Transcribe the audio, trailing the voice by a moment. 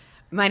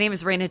My name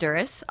is Raina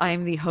Duras.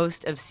 I'm the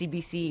host of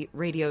CBC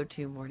Radio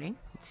 2 Morning.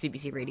 It's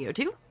CBC Radio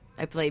 2.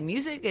 I play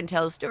music and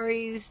tell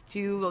stories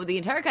to the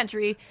entire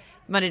country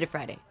Monday to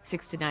Friday,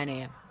 6 to 9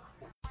 a.m.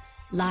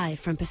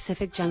 Live from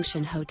Pacific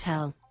Junction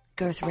Hotel,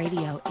 Girth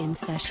Radio in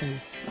session.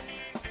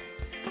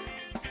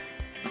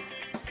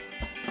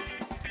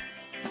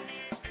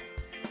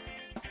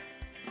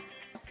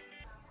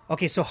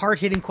 Okay, so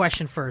hard-hitting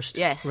question first.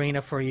 Yes.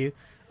 Raina, for you.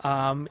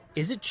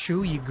 Is it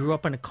true you grew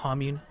up in a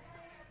commune?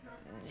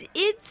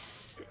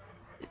 It's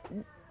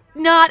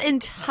not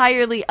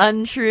entirely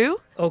untrue.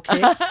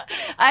 Okay.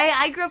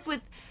 I grew up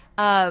with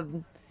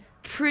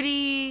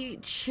pretty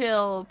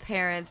chill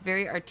parents,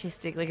 very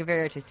artistic, like a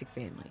very artistic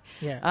family.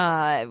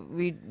 Yeah.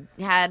 We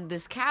had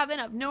this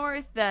cabin up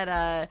north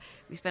that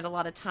we spent a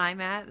lot of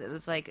time at. It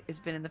was like, it's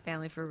been in the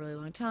family for a really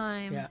long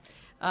time.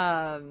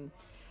 Yeah.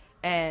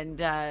 And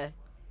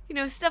you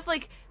know, stuff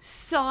like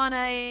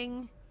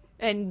saunaing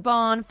and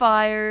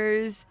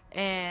bonfires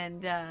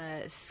and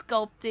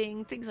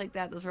sculpting, things like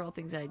that. Those were all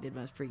things that I did when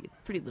I was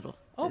pretty little.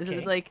 Okay. It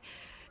was like,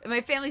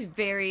 my family's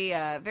very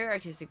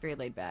artistic, very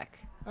laid back.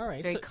 All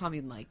right. Very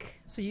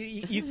commune-like. So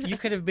you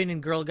could have been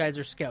in Girl Guides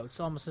or Scouts,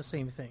 almost the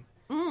same thing.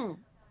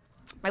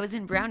 I was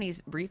in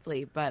Brownies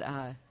briefly, but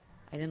I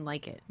didn't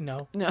like it.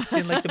 No. No.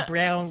 Didn't like the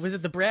brown. Was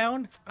it the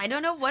brown? I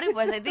don't know what it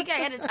was. I think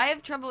I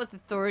have trouble with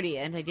authority,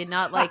 and I did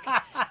not like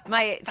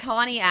my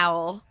tawny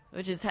owl,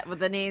 which is with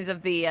the names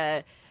of the,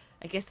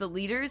 I guess the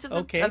leaders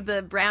of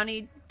the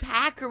brownie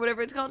pack or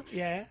whatever it's called.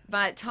 Yeah.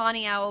 But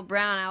tawny owl,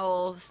 brown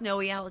owl,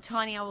 snowy owl.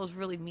 Tawny owl was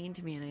really mean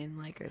to me, and I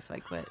didn't like her, so I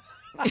quit.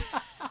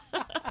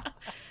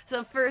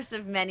 So first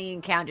of many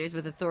encounters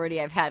with authority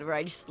I've had where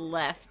I just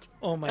left.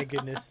 Oh my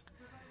goodness.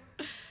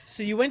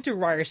 So you went to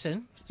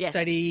Ryerson, Yes.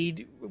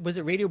 studied, was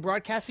it radio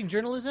broadcasting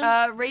journalism?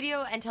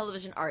 Radio and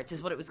television arts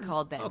is what it was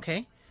called then.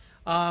 Okay.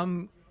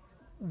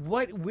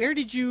 Where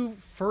did you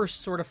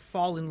first sort of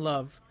fall in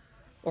love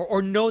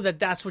or know that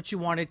that's what you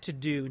wanted to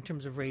do in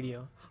terms of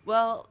radio?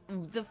 Well,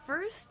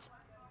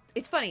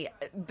 it's funny,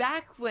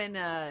 back when,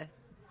 I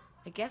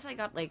guess I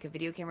got like a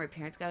video camera, my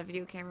parents got a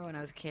video camera when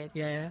I was a kid.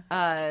 Yeah.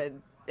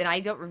 And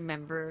I don't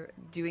remember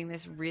doing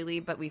this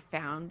really, but we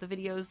found the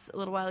videos a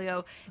little while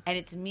ago, and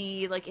it's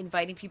me like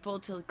inviting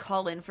people to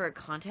call in for a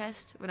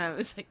contest when I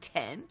was like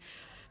 10,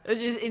 which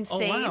is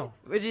insane. Oh, wow.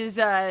 Which is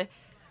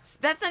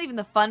that's not even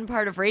the fun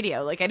part of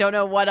radio. Like, I don't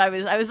know what I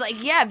was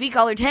like, yeah, be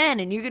caller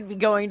 10 and you could be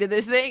going to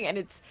this thing,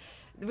 and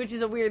which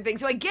is a weird thing.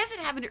 So I guess it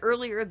happened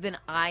earlier than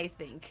I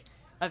think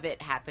of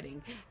it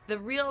happening. The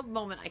real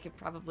moment I could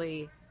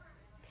probably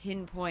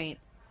pinpoint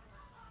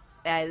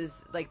as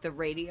like the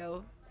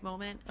radio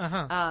moment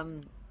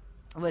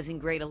was in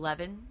grade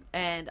 11,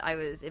 and I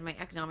was in my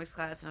economics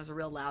class, and I was a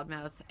real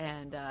loudmouth,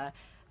 and I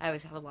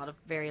always had a lot of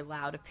very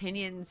loud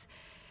opinions.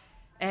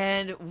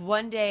 And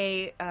one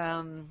day,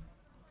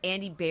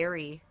 Andy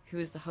Barry, who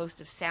is the host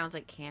of Sounds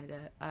Like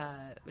Canada,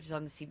 which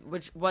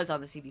was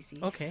on the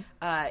CBC, Okay.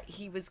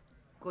 he was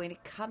going to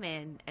come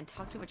in and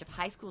talk to a bunch of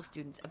high school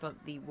students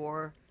about the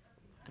war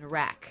in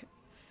Iraq,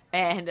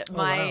 and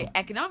my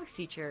economics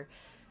teacher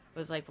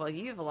was like, well,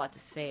 you have a lot to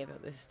say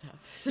about this stuff.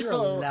 So, You're a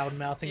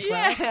loudmouth in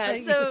class. Yeah,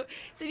 so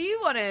do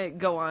you want to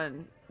go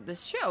on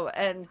this show?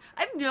 And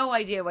I have no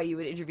idea why you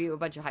would interview a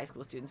bunch of high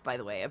school students, by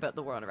the way, about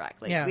the war in Iraq.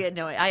 Like, we had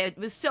no idea. I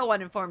was so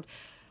uninformed.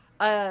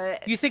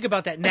 You think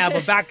about that now,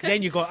 but back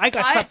then you go, I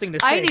got something to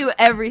say. I knew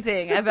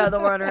everything about the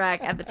war in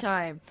Iraq at the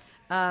time.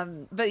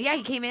 But yeah,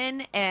 he came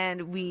in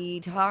and we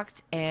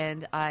talked,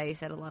 and I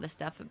said a lot of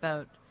stuff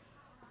about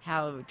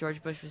how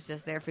George Bush was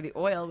just there for the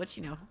oil, which,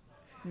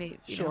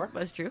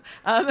 was true.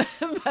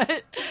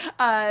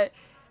 But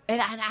and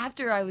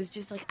after I was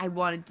just like, I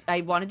want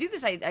to do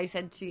this. I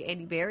said to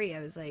Andy Barry,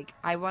 I was like,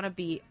 I want to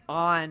be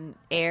on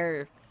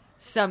air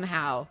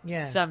somehow,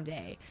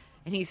 someday.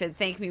 And he said,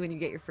 thank me when you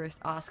get your first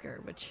Oscar,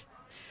 which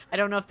I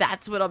don't know if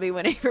that's what I'll be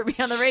winning for being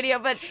on the radio,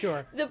 but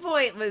sure. The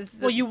point was,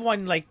 well, you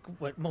won like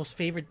what, most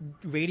favorite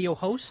radio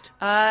host?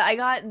 I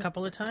got a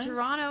couple of times.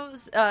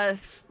 Toronto's. I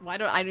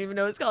don't even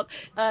know what it's called.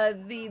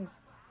 The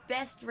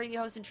best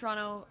radio host in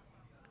Toronto,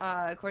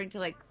 according to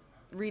like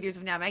readers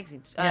of Now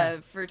magazine,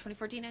 for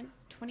 2014 and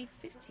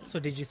 2015. So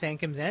did you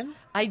thank him then?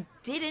 I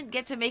didn't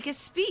get to make a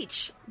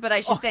speech, but I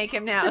should thank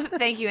him now.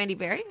 Thank you, Andy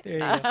Barry. There you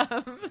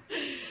go.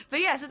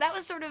 But yeah, so that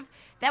was sort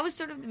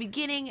of the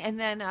beginning, and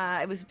then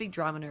I was a big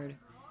drama nerd.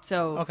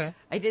 So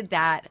I did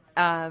that,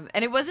 and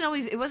it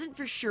wasn't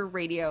for sure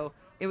radio.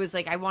 It was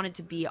like I wanted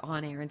to be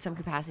on air in some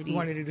capacity. You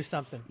wanted to do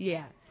something.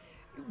 Yeah.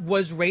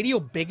 Was radio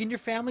big in your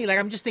family? Like,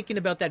 I'm just thinking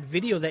about that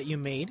video that you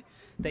made,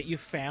 that you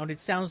found. It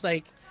sounds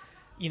like,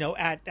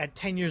 at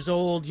 10 years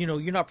old,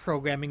 you're not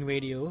programming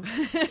radio.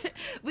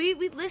 We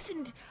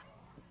listened.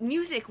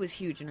 Music was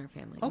huge in our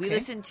family. Okay. We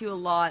listened to a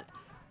lot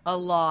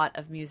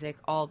of music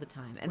all the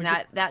time, and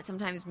that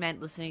sometimes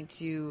meant listening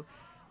to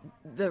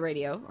the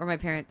radio or my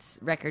parents'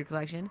 record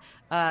collection.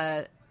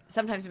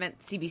 Sometimes it meant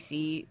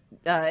CBC.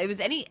 It was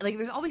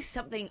there's always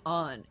something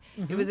on.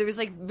 Mm-hmm. There was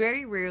like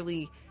very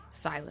rarely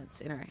silence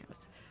in our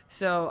house.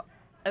 So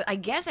I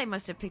guess I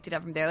must have picked it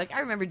up from there. Like, I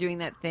remember doing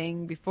that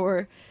thing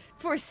before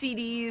for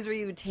CDs where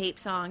you would tape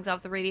songs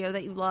off the radio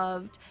that you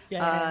loved.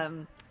 Yeah.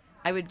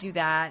 I would do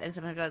that, and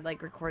sometimes I'd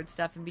like record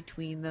stuff in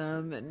between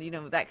them,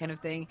 and that kind of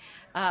thing.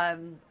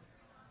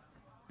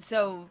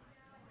 So,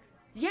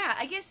 yeah,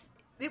 I guess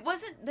it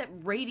wasn't that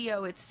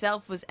radio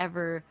itself was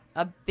ever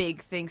a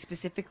big thing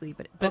specifically,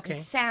 but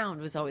Okay.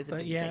 sound was always a But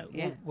big yeah, thing.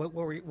 Yeah. what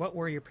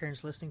were your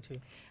parents listening to?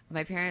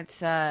 My parents,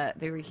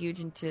 they were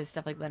huge into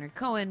stuff like Leonard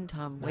Cohen,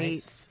 Tom Nice.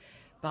 Waits,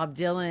 Bob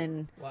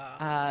Dylan,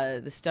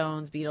 Wow. the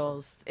Stones,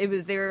 Beatles.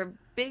 They were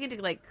big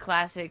into like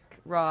classic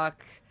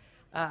rock,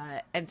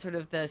 and sort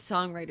of the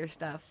songwriter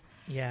stuff.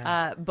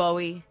 Yeah.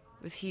 Bowie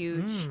was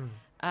huge.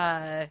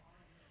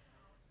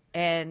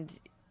 And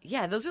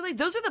yeah, those are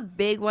the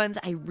big ones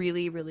I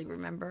really, really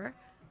remember.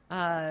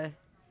 And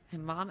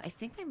I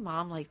think my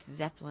mom liked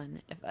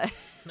Zeppelin.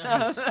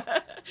 Nice.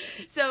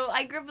 So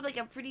I grew up with like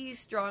a pretty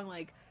strong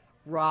like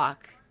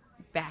rock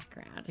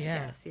background. I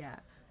Yeah. guess. Yeah.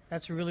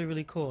 That's really,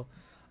 really cool.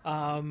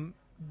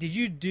 Did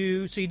you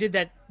did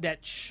that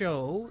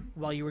show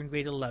while you were in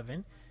grade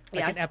 11,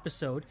 like Yes. an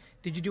episode.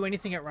 Did you do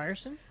anything at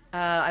Ryerson?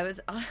 I was.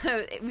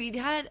 We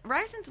had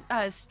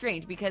Ryerson's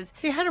strange because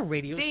They had a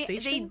radio they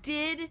station.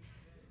 did,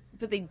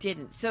 but they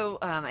didn't. So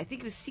I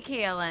think it was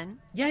CKLN,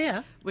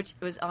 Yeah. which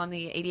was on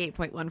the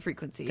 88.1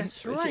 frequency.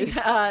 That's which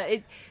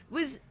right.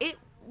 is, it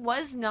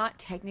was not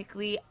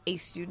technically a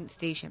student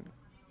station,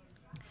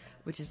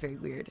 which is very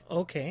weird.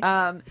 Okay.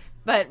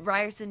 But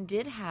Ryerson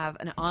did have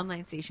an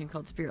online station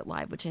called Spirit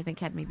Live, which I think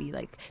had maybe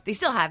like, they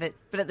still have it,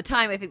 but at the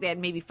time I think they had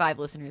maybe 5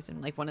 listeners,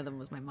 and like one of them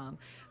was my mom.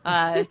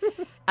 I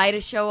had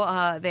a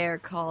show there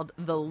called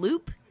The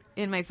Loop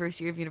in my first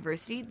year of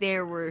university.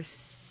 There were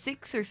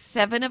 6 or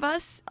 7 of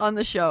us on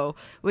the show,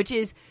 which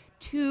is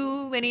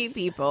too many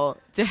people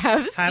to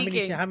have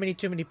speaking. How many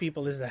too many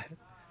people is that?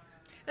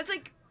 That's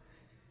like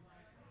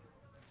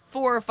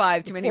 4 or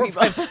 5 too many 4 or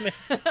people. 5 too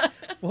many.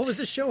 What was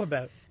the show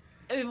about?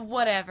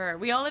 Whatever.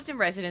 We all lived in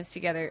residence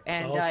together,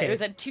 and Okay. it was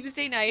a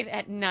Tuesday night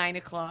at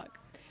 9:00.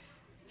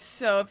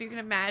 So if you can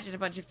imagine a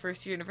bunch of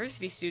first-year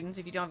university students,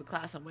 if you don't have a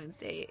class on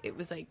Wednesday, it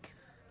was like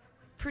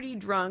pretty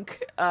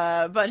drunk,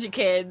 bunch of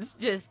kids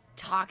just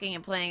talking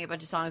and playing a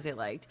bunch of songs they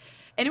liked.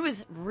 And it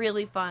was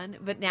really fun,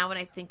 but now when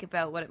I think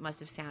about what it must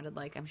have sounded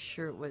like, I'm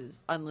sure it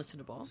was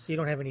unlistenable. So you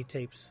don't have any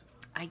tapes.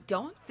 I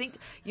don't think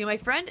my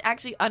friend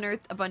actually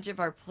unearthed a bunch of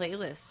our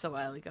playlists a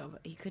while ago, but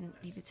he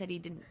said he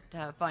didn't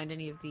find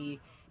any of the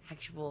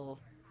actual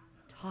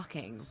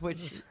talking,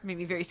 which made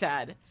me very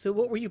sad. So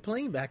what were you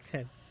playing back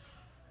then?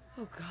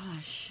 Oh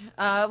gosh,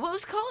 what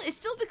was called? It's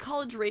still the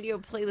college radio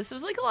playlist. It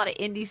was like a lot of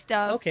indie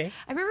stuff. Okay.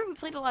 I remember we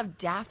played a lot of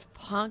Daft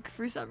Punk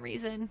for some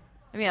reason.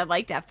 I mean, I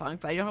like Daft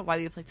Punk, but I don't know why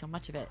we played so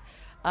much of it.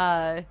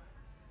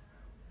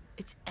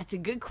 It's a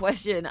good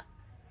question.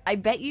 I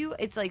bet you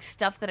it's like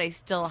stuff that I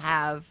still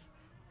have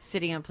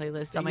sitting on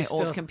playlists on my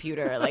old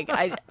computer. Like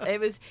it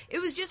was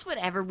just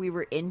whatever we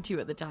were into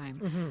at the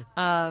time.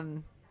 Mm-hmm.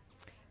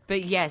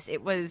 But yes,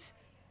 it was.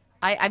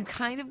 I'm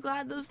kind of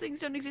glad those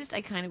things don't exist.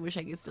 I kind of wish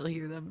I could still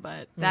hear them,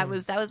 but that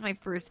was my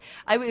first.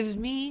 It was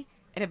me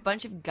and a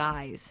bunch of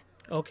guys.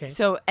 Okay.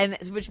 So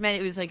which meant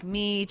it was like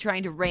me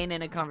trying to rein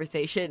in a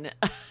conversation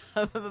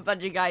of a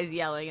bunch of guys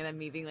yelling, and then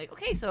me being like,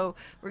 "Okay, so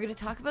we're gonna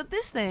talk about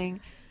this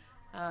thing."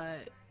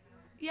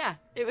 Yeah,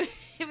 it was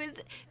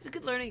a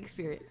good learning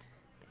experience.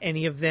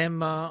 Any of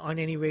them on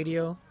any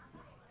radio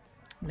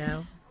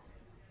now?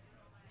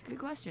 It's a good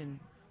question.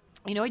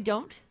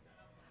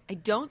 I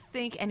don't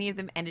think any of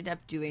them ended up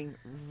doing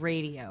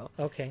radio.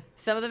 Okay.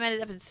 Some of them ended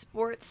up in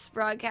sports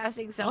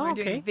broadcasting. Some were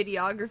doing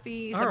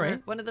videography. All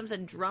right. One of them's a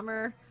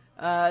drummer.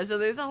 So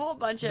there's a whole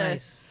bunch of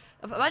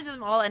a bunch of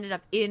them all ended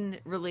up in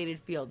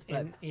related fields.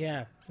 But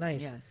Yeah,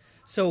 nice. Yeah.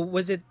 So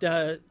was it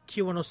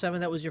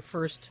Q107 that was your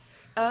first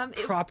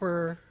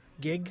proper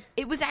gig?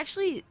 it was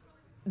actually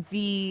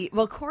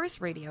Chorus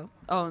Radio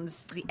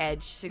owns the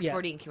Edge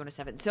 640 and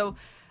Q107. So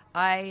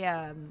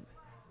I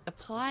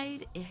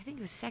applied. I think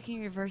it was second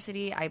year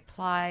university. I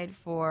applied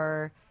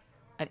for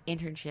an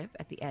internship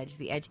at the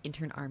Edge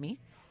Intern Army,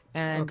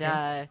 and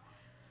I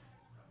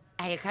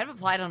kind of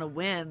applied on a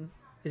whim.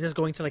 Is this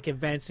going to like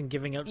events and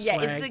giving out Yeah,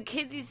 swag? it's the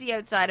kids you see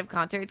outside of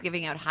concerts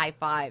giving out high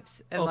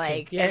fives and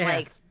Okay.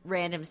 like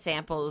random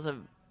samples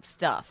of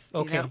stuff.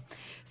 Okay. You know?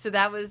 So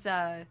that was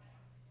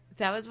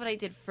what I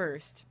did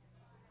first,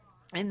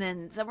 and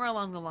then somewhere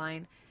along the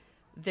line,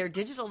 their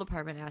digital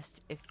department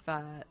asked if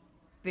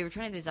they were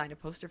trying to design a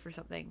poster for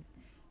something,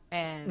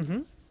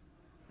 and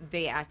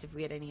they asked if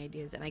we had any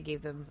ideas, and I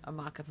gave them a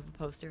mock-up of a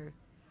poster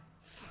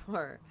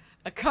for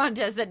a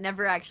contest that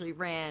never actually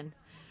ran.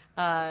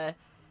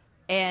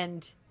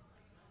 And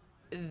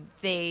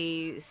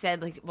they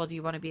said, like, well, do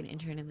you want to be an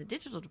intern in the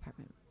digital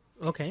department?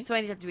 Okay. So I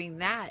ended up doing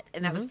that,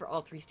 and that was for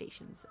all 3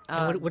 stations.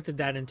 And what did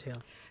that entail?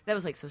 That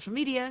was like social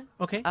media.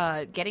 Okay.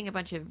 Getting a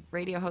bunch of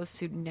radio hosts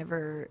who'd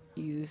never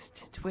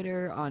used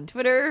Twitter on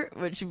Twitter,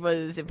 which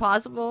was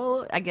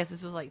impossible. I guess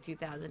this was like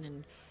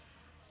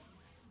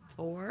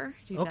 2004.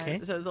 Okay.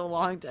 So it was a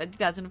long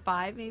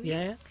 2005 maybe.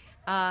 Yeah.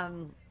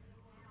 And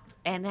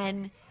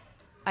then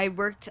I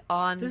worked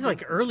on. This is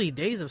like early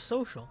days of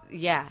social.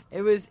 Yeah,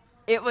 it was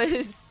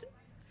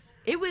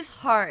it was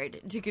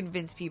hard to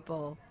convince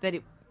people that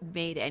it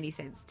made any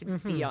sense to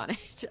be on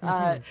it.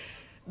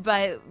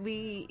 But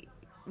we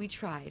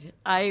tried.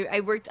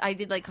 I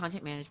did like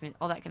content management,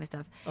 all that kind of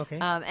stuff. Okay.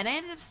 And I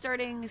ended up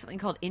starting something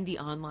called Indie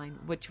Online,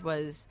 which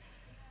was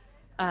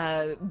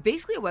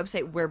basically a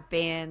website where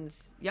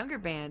younger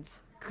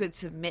bands could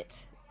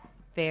submit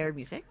their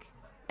music,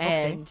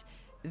 and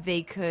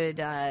they could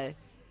every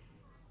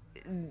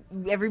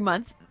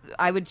month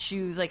I would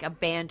choose like a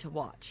band to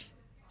watch.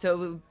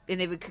 So and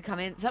they could come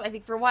in. So I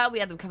think for a while we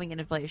had them coming in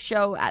and play a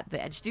show at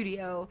the Edge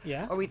Studio,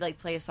 or we'd like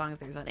play a song if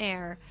there was on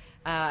air,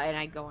 and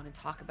I'd go on and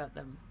talk about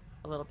them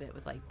a little bit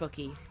with like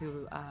Bookie,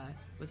 who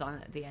was on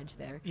at the Edge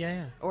there,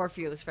 or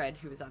Fearless Fred,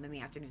 who was on in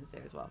the afternoons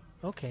there as well.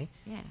 Okay.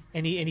 Yeah.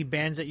 Any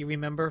bands that you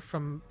remember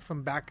from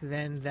back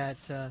then that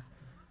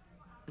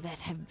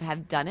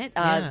have done it?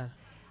 Yeah.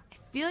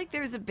 I feel like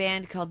there's a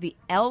band called the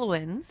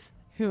Elwins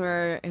who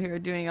are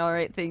doing all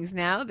right things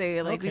now.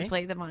 They we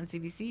play them on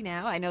CBC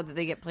now. I know that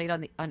they get played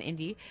on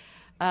Indie.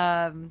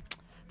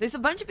 There's a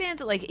bunch of bands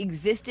that like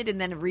existed and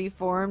then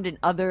reformed in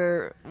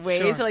other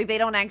ways. Sure. So like they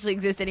don't actually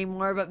exist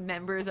anymore, but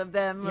members of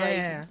them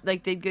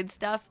like did good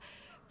stuff.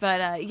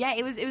 But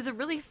it was a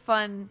really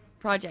fun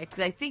project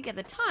because I think at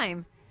the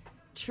time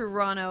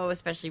Toronto,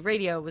 especially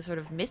radio, was sort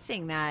of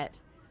missing that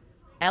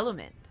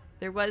element.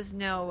 There was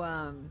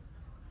nowhere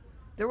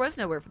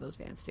for those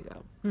bands to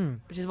go,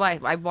 which is why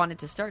I wanted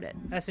to start it.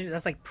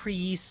 That's like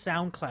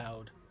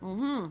pre-SoundCloud.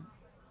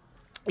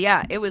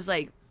 Yeah, it was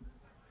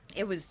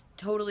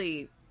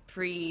totally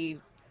pre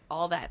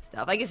all that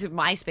stuff. I guess with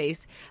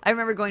MySpace, I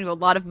remember going to a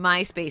lot of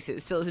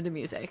MySpaces to listen to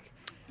music.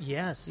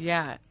 Yes.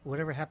 Yeah.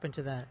 Whatever happened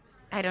to that?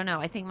 I don't know.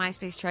 I think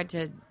MySpace tried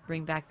to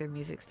bring back their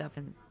music stuff,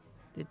 and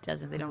it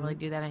doesn't. They don't really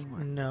do that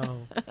anymore.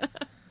 No.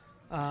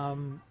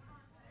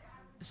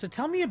 So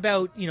tell me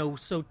about,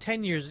 so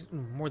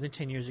more than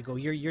 10 years ago,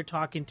 you're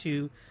talking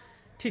to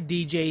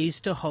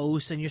DJs, to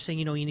hosts, and you're saying,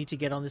 you need to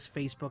get on this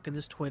Facebook and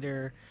this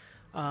Twitter.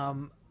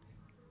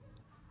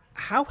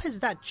 How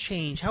has that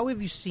changed? How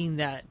have you seen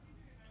that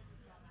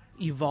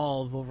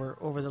evolve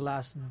over the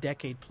last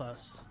decade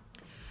plus?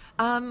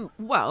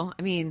 Well,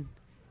 I mean,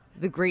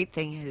 the great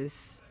thing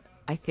is,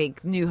 I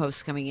think new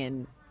hosts coming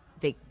in,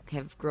 they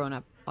have grown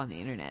up on the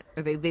internet,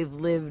 or they've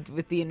lived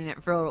with the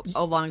internet for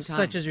a long time.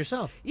 Such as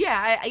yourself.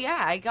 Yeah,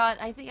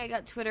 I think I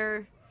got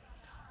Twitter.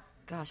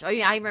 Gosh, I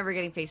mean, I remember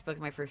getting Facebook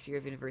in my first year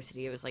of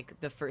university. It was like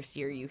the first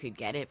year you could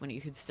get it, when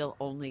you could still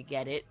only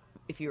get it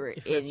if you were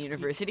in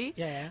university.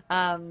 Yeah.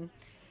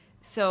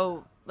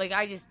 So, like,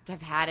 I just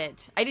have had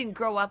it. I didn't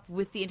grow up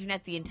with the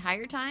internet the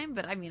entire time,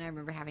 but I mean, I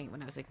remember having it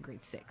when I was like in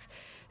grade 6.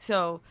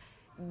 So,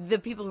 the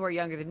people who are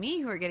younger than me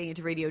who are getting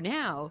into radio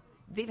now,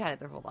 they've had it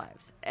their whole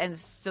lives. And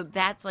so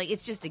that's like,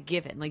 it's just a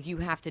given. Like, you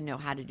have to know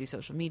how to do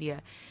social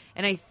media.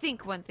 And I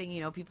think one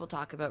thing, people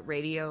talk about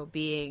radio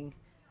being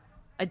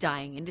a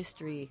dying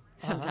industry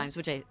sometimes,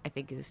 which I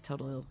think is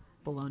total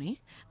baloney.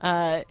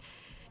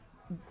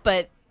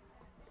 But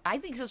I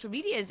think social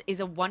media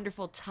is a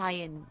wonderful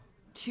tie-in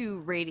to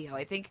radio.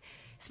 I think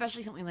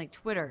especially something like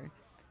Twitter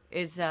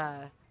is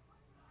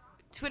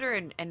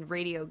Twitter and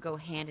radio go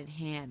hand in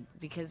hand,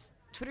 because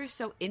Twitter is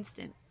so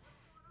instant.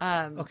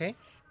 And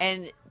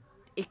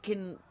it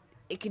can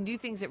do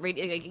things that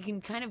radio, like, it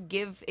can kind of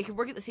it can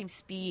work at the same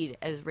speed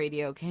as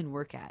radio can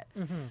work at.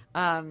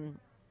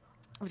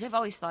 Which I've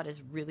always thought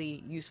is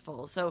really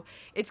useful. So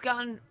it's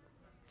gone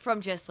from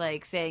just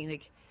like saying,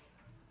 like,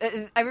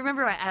 I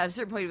remember at a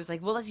certain point it was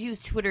like, well, let's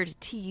use Twitter to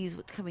tease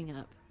what's coming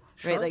up.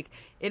 Sure. Right, like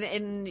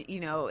in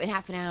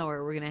half an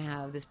hour we're gonna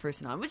have this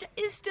person on, which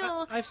is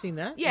still I've seen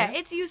that. Yeah,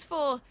 it's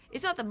useful.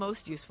 It's not the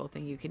most useful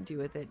thing you can do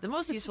with it. The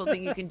most useful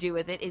thing you can do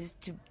with it is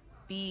to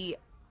be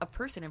a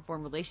person and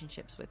form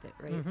relationships with it.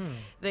 Right,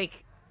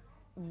 like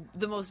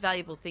the most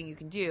valuable thing you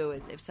can do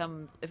is if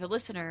a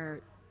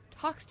listener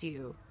talks to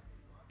you,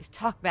 is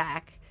talk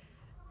back.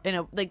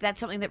 Like that's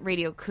something that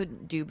radio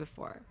couldn't do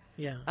before.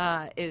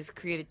 Yeah, is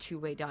create a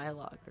two-way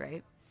dialogue,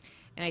 right?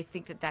 And I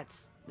think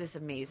that's this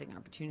amazing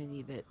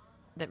opportunity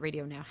that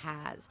radio now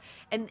has.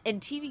 And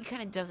TV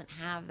kind of doesn't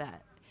have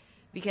that,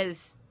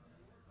 because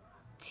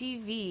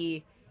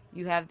TV,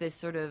 you have this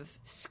sort of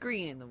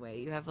screen in the way.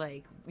 You have,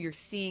 like, you're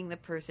seeing the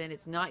person.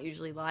 It's not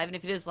usually live. And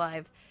if it is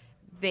live,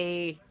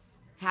 they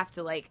have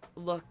to, like,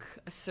 look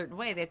a certain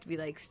way. They have to be,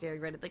 like,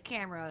 staring right at the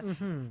camera.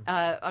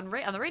 On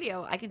the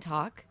radio, I can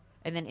talk.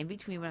 And then in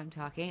between when I'm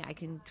talking, I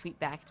can tweet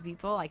back to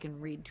people. I can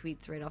read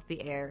tweets right off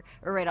the air,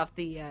 or right off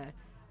the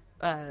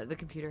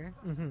computer.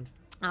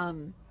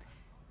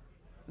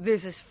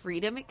 There's this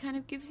freedom it kind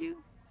of gives you,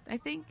 I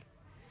think.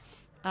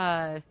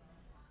 And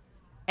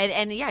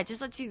yeah, it just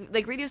lets you,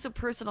 like, radio's so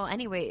personal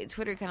anyway.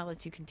 Twitter kind of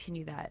lets you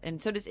continue that,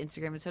 and so does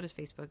Instagram, and so does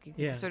Facebook. You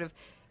can sort of,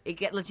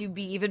 lets you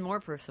be even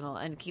more personal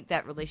and keep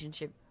that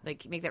relationship,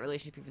 like, make that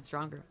relationship even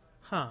stronger.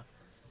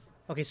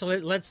 Okay, so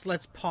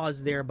let's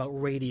pause there about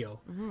radio.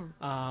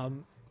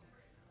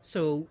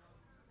 So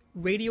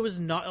radio is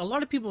not, a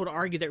lot of people would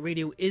argue that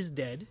radio is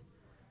dead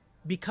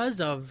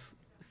because of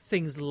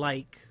things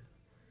like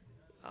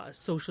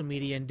social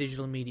media and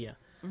digital media.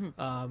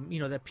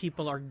 That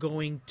people are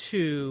going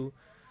to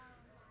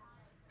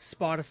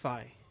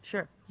Spotify,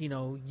 Sure.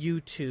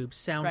 YouTube,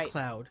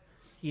 SoundCloud,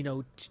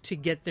 to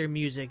get their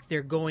music.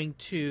 They're going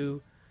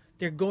to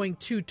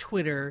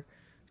Twitter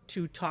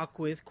to talk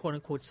with quote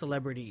unquote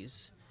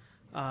celebrities.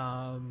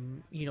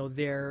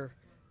 They're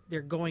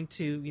going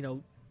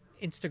to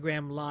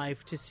Instagram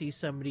Live to see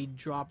somebody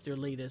drop their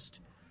latest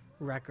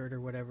record or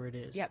whatever it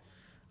is. Yep.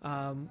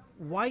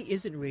 Why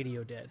isn't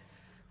radio dead?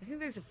 I think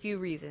there's a few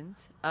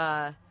reasons.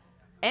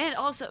 And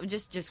also,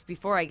 just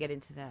before I get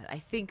into that, I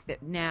think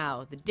that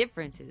now the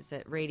difference is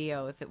that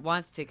radio, if it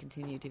wants to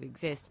continue to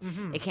exist,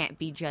 it can't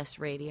be just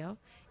radio.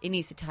 It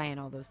needs to tie in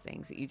all those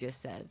things that you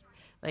just said.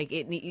 Like,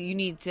 you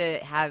need to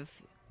have...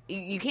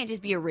 You can't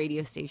just be a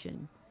radio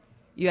station.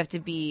 You have to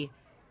be...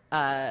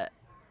 I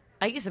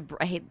guess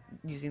I hate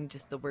using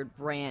just the word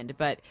brand,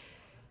 but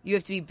you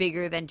have to be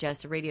bigger than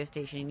just a radio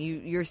station.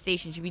 Your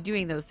station should be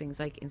doing those things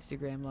like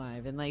Instagram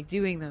Live and like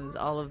doing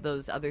all of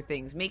those other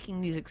things,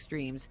 making music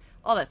streams,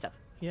 all that stuff.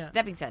 Yeah.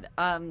 That being said,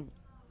 I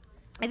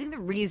think the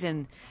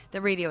reason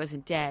that radio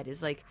isn't dead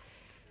is like,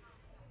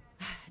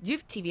 do you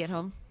have TV at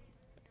home?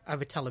 I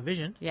have a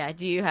television. Yeah.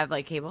 Do you have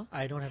like cable?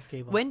 I don't have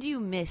cable. When do you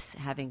miss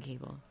having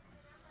cable?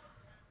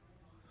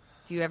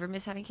 Do you ever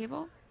miss having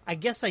cable? I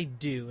guess I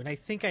do, and I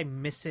think I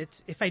miss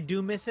it. If I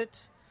do miss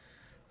it,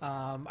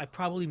 I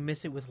probably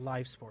miss it with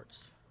live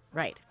sports.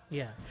 Right.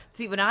 Yeah.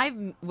 See, when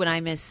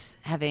I miss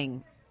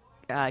having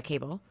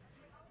cable,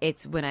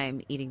 it's when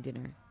I'm eating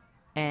dinner,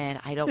 and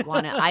I don't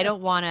want to. I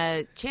don't want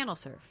to channel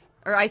surf,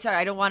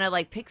 I don't want to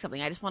like pick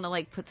something. I just want to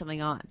like put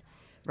something on,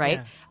 right?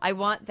 Yeah. I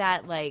want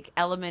that like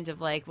element of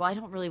like, well, I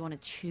don't really want to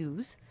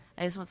choose.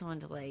 I just want someone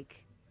to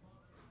like.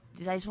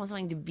 I just want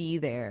something to be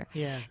there.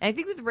 Yeah. And I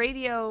think with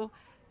radio,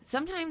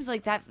 sometimes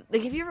like that.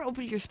 Like, have you ever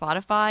opened your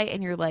Spotify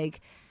and you're like,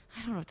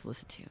 I don't know what to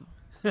listen to.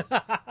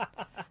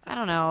 I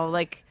don't know.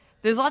 Like,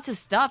 there's lots of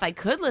stuff I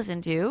could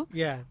listen to.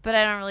 Yeah. But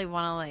I don't really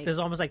want to like. There's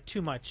almost like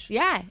too much.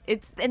 Yeah,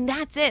 and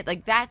that's it.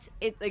 Like, that's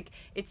it. Like,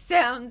 it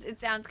sounds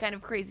kind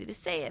of crazy to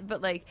say it,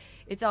 but like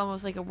it's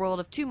almost like a world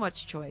of too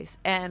much choice.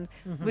 And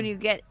when you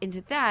get into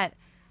that,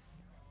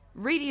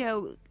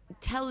 radio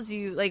tells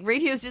you, like,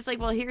 radio's just like,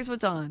 well, here's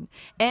what's on,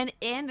 and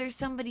there's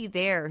somebody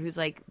there who's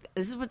like,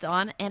 this is what's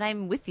on, and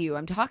I'm with you,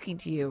 I'm talking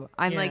to you,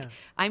 I'm like,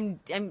 I'm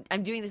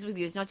doing this with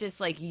you. It's not just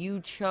like you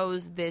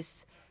chose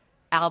this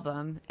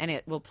album and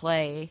it will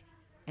play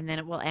and then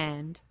it will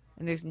end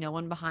and there's no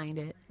one behind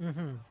it.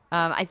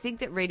 I think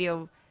that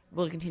radio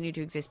will continue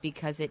to exist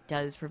because it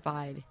does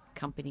provide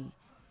company.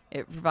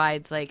 It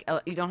provides like,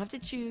 you don't have to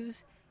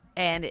choose,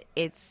 and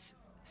it's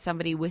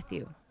somebody with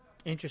you.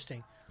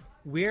 Interesting.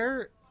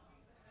 We're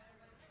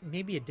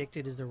maybe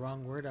addicted is the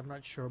wrong word. I'm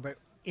not sure, but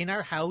in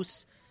our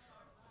house,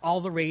 all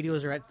the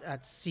radios are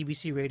at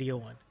CBC Radio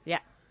 1. Yeah.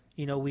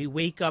 We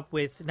wake up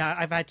with, now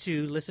I've had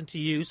to listen to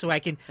you so I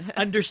can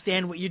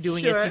understand what you're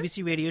doing Sure. at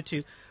CBC Radio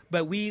 2,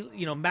 but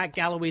Matt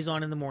Galloway's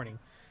on in the morning,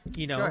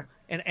 Sure.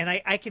 and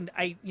I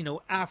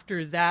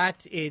after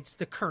that, it's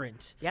The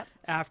Current. Yep.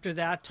 After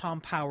that,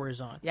 Tom Power's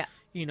on. Yeah.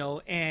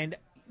 And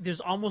there's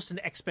almost an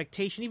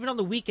expectation, even on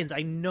the weekends,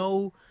 I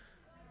know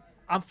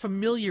I'm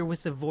familiar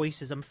with the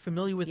voices. I'm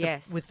familiar with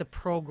with the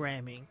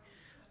programming.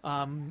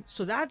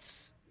 So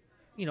that's,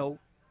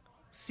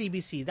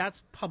 CBC.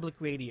 That's public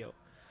radio.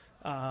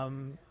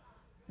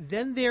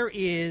 Then there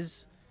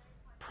is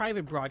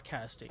private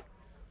broadcasting,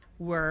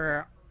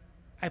 where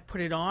I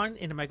put it on,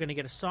 and am I going to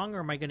get a song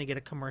or am I going to get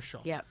a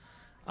commercial? Yep.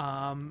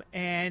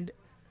 And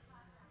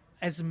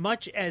as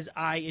much as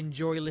I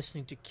enjoy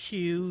listening to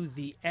Q,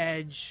 The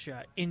Edge,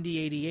 Indie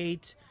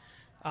 88,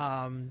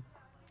 I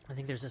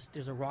think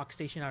there's a rock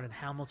station out in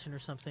Hamilton or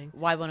something.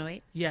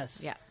 Y108?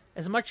 Yes. Yeah.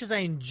 As much as I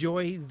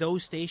enjoy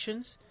those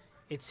stations,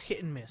 it's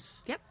hit and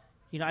miss. Yep.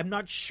 I'm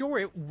not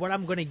sure what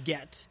I'm going to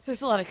get.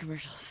 There's a lot of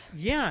commercials.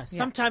 Yeah.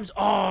 Sometimes,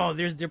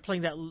 they're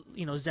playing that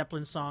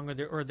Zeppelin song,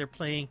 or they're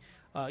playing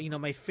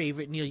my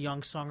favorite Neil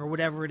Young song or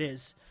whatever it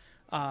is.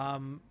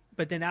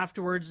 But then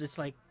afterwards, it's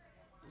like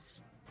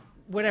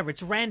whatever.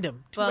 It's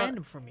random. Too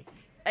random for me.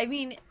 I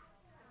mean,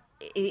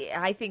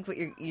 I think what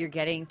you're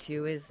getting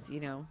to is,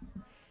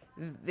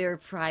 they're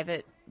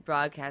private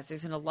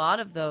broadcasters, and a lot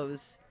of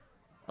those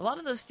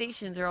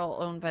stations are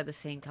all owned by the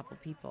same couple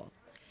people,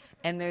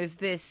 and there's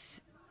this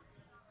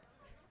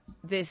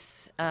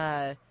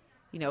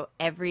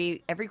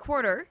every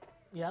quarter,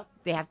 Yep.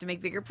 they have to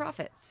make bigger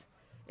profits.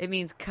 It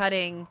means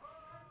cutting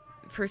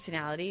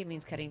personality. It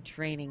means cutting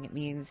training. It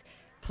means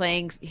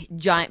playing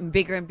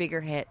bigger and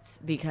bigger hits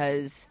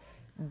because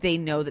they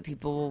know that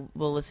people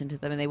will listen to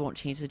them and they won't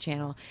change the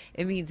channel.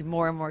 It means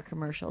more and more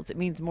commercials. It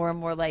means more and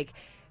more like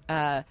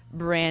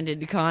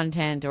branded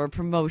content or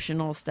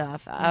promotional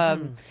stuff.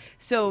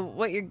 So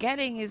what you're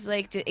getting is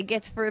like, it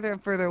gets further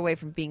and further away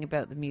from being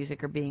about the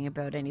music or being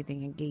about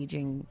anything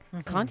engaging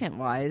content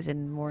wise,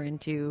 and more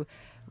into,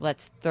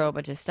 let's throw a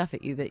bunch of stuff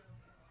at you that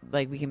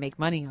like we can make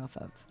money off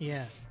of.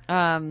 Yeah.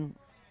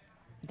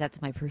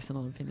 That's my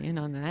personal opinion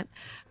on that.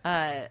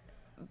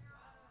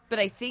 But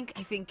I think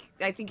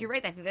you're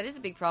right. I think that is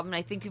a big problem.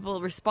 I think people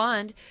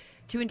respond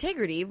to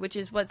integrity, which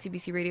is what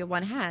CBC Radio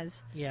 1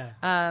 has.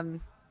 Yeah.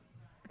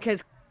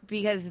 Because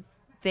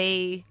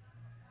the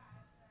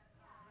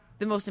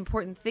most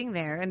important thing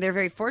there, and they're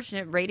very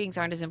fortunate. Ratings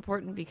aren't as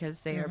important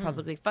because they are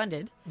publicly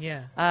funded.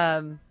 Yeah.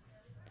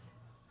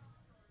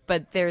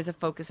 But there's a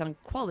focus on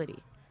quality.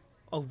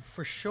 Oh,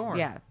 for sure.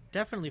 Yeah.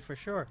 Definitely, for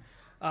sure.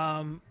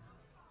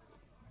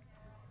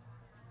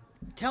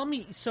 Tell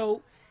me,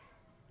 so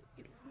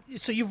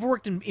you've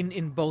worked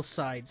in both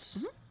sides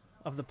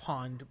of the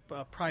pond,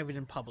 private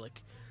and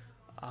public.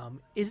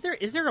 Is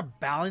there a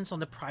balance on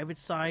the private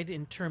side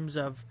in terms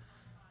of,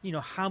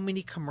 how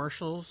many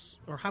commercials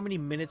or how many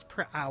minutes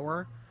per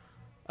hour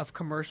of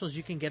commercials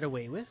you can get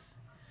away with?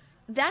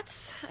 I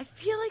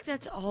feel like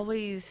that's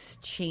always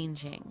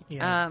changing.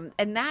 Yeah.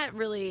 And that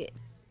really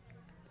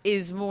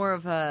is more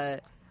of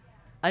a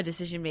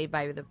decision made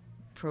by the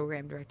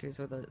program directors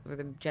or the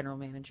general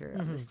manager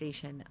of the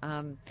station.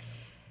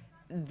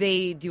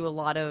 They do a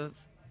lot of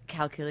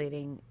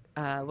calculating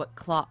what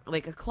clock,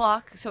 like a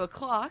clock. So a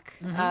clock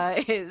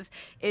is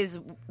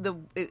the,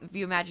 if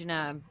you imagine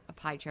a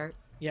pie chart,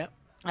 Yeah.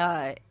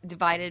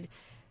 divided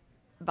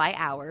by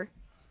hour.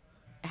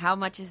 How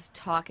much is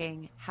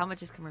talking, how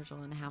much is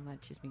commercial, and how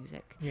much is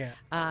music. Yeah.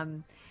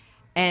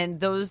 And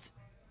those,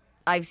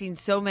 I've seen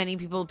so many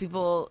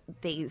people,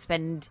 they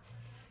spend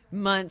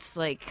months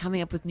like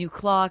coming up with new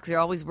clocks. They're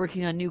always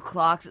working on new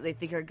clocks that they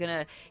think are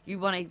gonna, you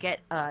want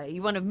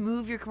to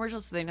move your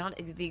commercials so they're not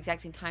at the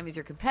exact same time as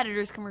your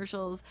competitors'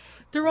 commercials.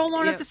 They're all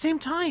on at the same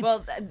time.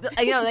 Well,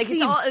 like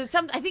it's all,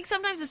 seems. I think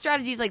sometimes the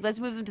strategy is like, let's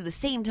move them to the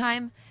same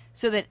time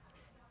so that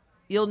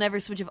you'll never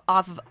switch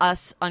off of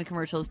us on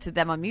commercials to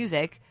them on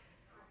music.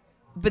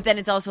 But then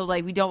it's also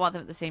like, we don't want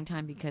them at the same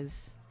time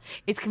because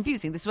it's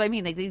confusing. This is what I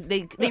mean. Like they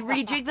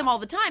rejig them all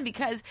the time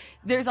because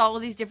there's all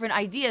of these different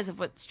ideas of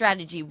what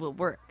strategy will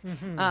work.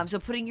 So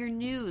putting your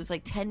news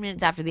like 10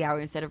 minutes after the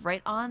hour instead of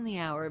right on the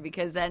hour,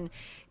 because then,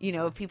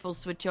 if people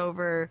switch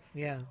over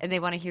and they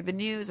want to hear the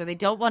news or they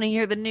don't want to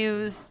hear the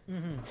news.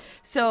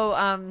 So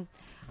I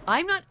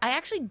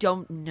actually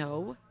don't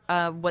know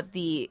what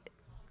the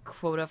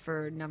quota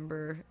for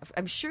number.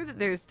 I'm sure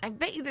that I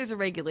bet you there's a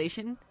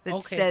regulation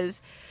that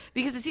says,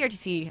 because the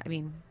CRTC, I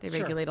mean, they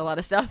regulate a lot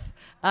of stuff.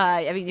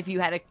 I mean, if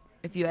you had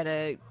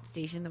a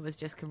station that was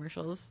just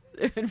commercials,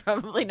 it would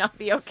probably not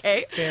be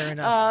okay. Fair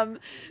enough.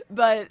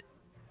 But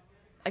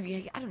I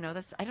mean, I don't know.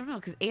 I don't know,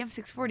 because AM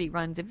 640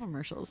 runs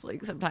infomercials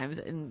like sometimes,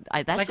 and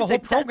that's like just a whole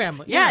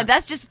program. Yeah,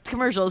 that's just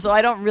commercials. So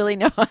I don't really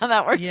know how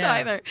that works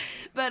either.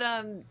 But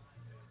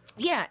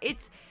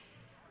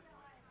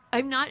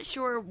I'm not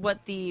sure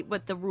what the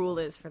rule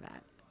is for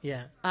that.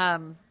 Yeah.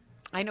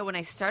 I know when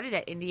I started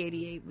at Indie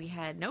 88, we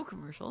had no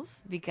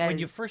commercials because when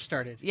you first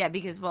started. Yeah,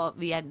 because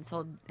we hadn't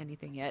sold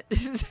anything yet.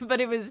 But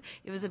it was a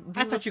beautiful,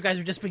 I thought you guys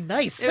were just being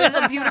nice. It was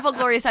a beautiful,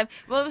 glorious time.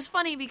 Well, it was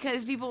funny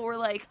because people were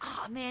like,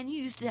 "Oh man,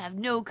 you used to have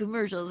no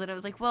commercials," and I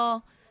was like,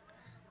 "Well,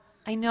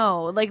 I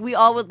know. Like, we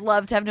all would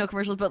love to have no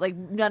commercials, but like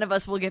none of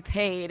us will get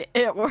paid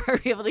or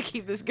be able to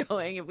keep this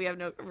going if we have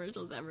no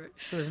commercials ever."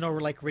 So there's no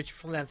like rich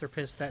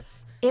philanthropist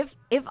that's. If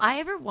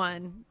I ever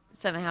won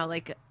somehow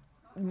like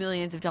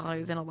millions of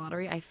dollars in a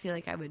lottery, I feel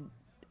like I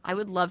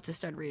would love to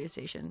start a radio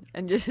station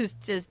and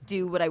just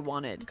do what I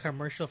wanted.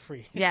 Commercial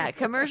free. Yeah,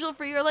 commercial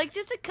free, or like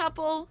just a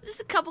couple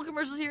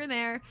commercials here and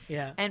there.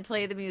 Yeah. And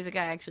play the music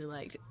I actually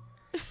liked.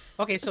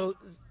 Okay, so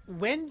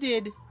when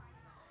did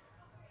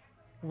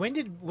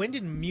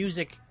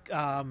music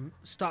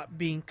stop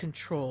being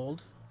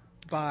controlled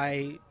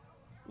by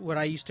what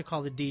I used to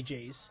call the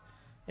DJs,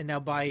 and now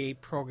by a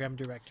program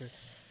director?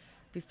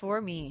 Before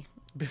me.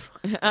 Before.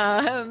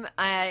 That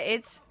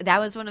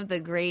was one of the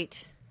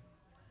great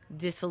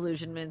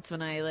disillusionments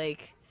when I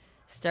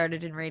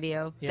started in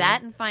radio. Yeah.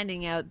 That and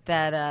finding out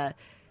that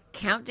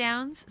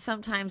countdowns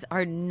sometimes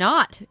are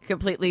not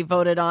completely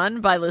voted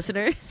on by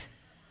listeners.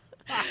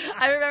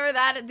 I remember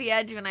that at the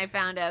Edge when I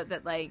found out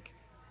that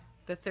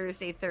the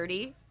Thursday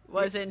 30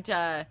 wasn't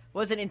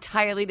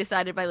entirely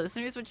decided by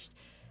listeners, which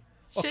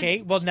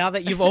okay. Well, now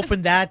that you've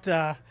opened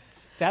that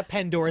that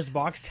Pandora's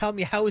box, tell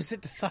me, how is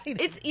it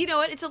decided? It's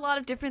it's a lot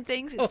of different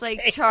things. It's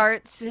like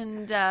charts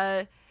and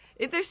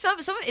there's some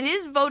it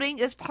is voting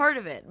as part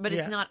of it, but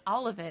it's not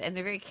all of it, and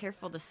they're very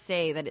careful to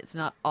say that it's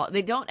not all.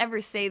 They don't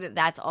ever say that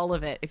that's all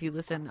of it if you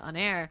listen on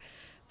air,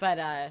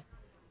 but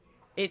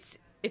it's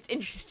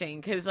interesting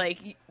because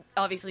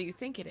obviously you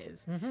think it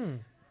is. Mm-hmm.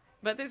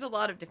 But there's a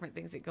lot of different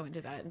things that go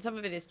into that. And some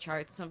of it is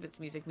charts, some of it's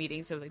music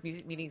meetings. So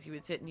music meetings, you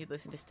would sit and you'd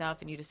listen to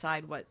stuff and you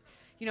decide what,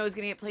 is going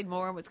to get played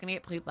more and what's going to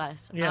get played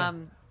less. Yeah.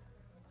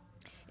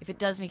 If it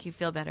does make you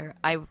feel better,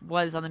 I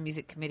was on the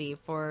music committee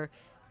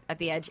at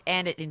the Edge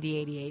and at Indie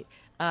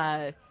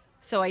 88.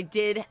 So I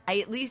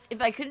at least,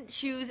 if I couldn't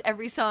choose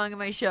every song in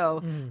my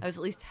show, I was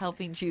at least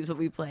helping choose what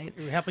we played.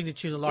 You were helping to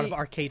choose a lot of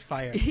Arcade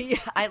Fire. Yeah,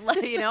 I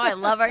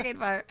love Arcade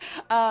Fire.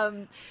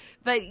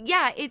 But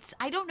yeah,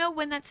 I don't know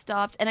when that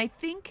stopped, and I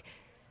think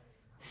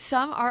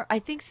some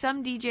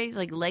DJs,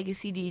 like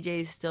legacy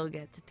DJs, still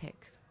get to pick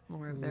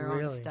more of their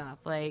own stuff.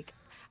 Like,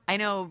 I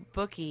know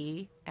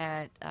Bookie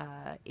at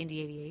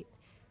Indie 88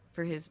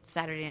 for his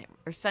Sunday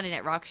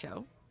Night Rock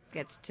show.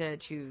 gets to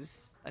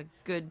choose a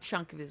good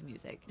chunk of his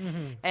music.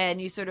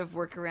 And you sort of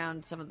work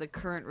around some of the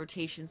current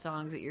rotation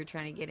songs that you're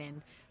trying to get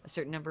in a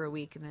certain number a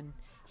week, and then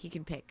he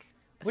can pick.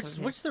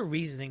 What's the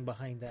reasoning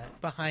behind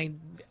that? Behind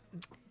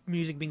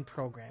music being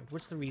programmed?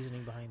 What's the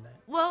reasoning behind that?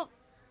 Well,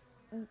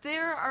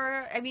 there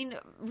are, I mean,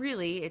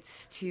 really,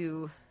 it's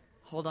to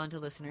hold on to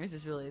listeners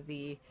is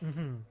really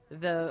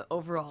the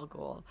overall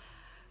goal.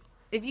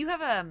 If you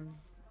have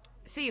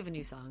say you have a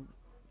new song,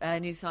 I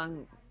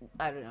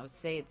don't know,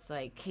 say it's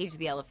like Cage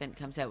the Elephant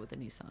comes out with a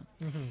new song.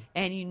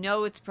 And you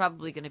know it's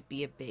probably going to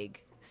be a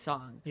big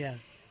song. Yeah.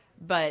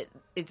 But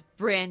it's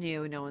brand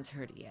new, no one's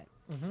heard it yet.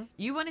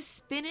 You want to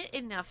spin it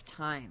enough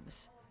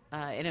times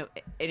in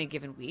a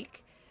given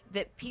week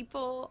that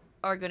people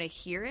are going to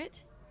hear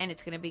it and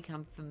it's going to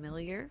become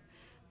familiar.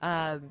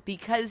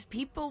 Because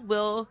people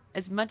will,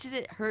 as much as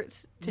it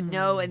hurts to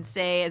know and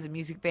say as a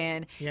music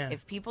fan,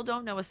 if people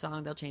don't know a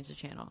song, they'll change the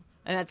channel.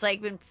 And that's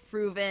like been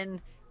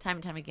proven time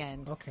and time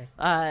again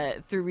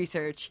through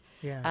research.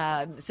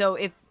 So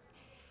if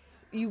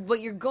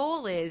what your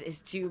goal is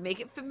to make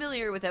it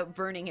familiar without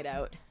burning it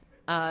out.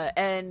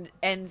 And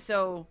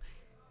so,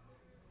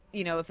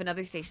 you know, if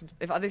other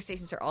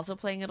stations are also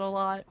playing it a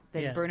lot,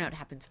 then burnout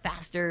happens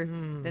faster.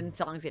 Then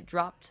songs get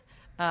dropped.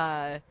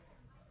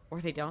 Or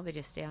they don't. They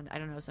just stay on. I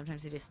don't know.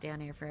 Sometimes they just stay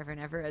on air forever and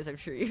ever, as I'm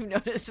sure you've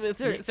noticed with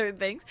certain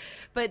things.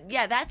 But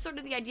yeah, that's sort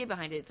of the idea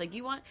behind it. It's like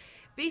you want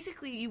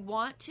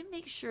to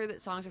make sure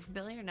that songs are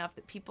familiar enough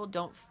that people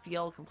don't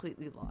feel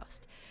completely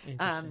lost.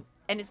 And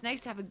it's nice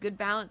to have a good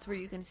balance where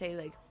you can say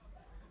like,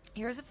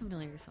 here's a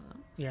familiar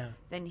song. Yeah.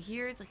 Then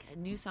here's like a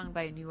new song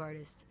by a new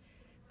artist.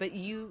 But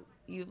you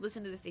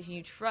listen to the station,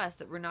 you trust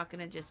that we're not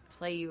going to just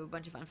play you a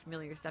bunch of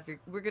unfamiliar stuff.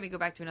 We're going to go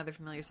back to another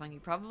familiar song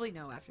you probably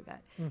know after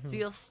that. So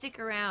you'll stick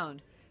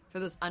around for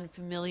those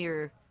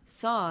unfamiliar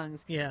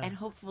songs and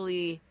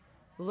hopefully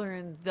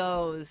learn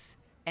those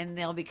and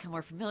they'll become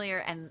more familiar,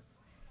 and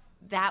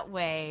that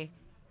way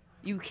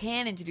you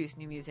can introduce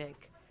new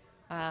music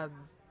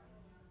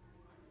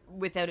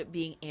without it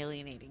being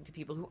alienating to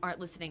people who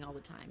aren't listening all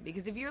the time.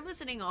 Because if you're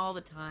listening all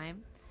the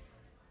time,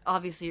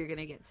 obviously you're going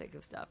to get sick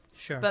of stuff.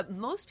 Sure. But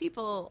most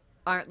people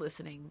aren't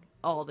listening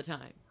all the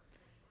time.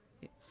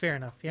 Fair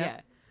enough.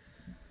 Yeah.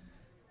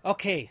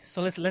 Okay,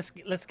 so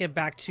let's get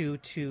back to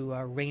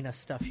Reina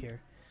stuff here.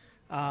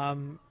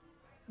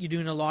 You're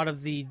doing a lot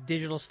of the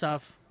digital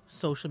stuff,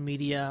 social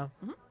media,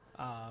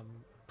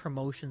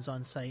 promotions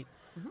on site.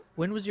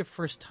 When was your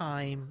first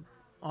time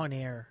on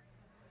air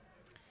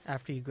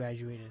after you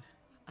graduated?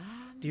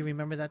 Do you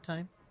remember that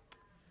time?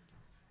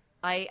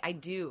 I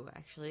do,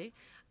 actually.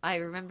 I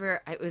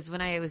remember it was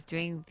when I was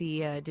doing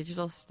the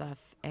digital stuff,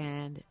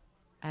 and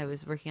I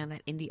was working on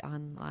that indie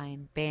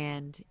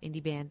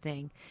band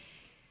thing.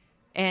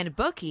 And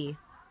Bookie,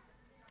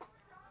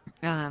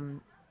 who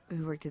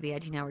worked at the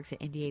Edge, now works at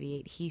Indie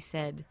 88, he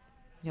said,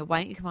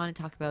 why don't you come on and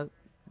talk about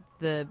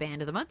the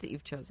band of the month that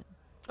you've chosen?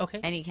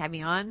 Okay. And he had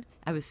me on.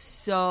 I was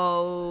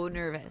so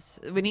nervous.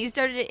 When he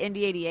started at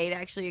Indie 88,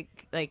 actually,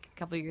 like a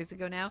couple of years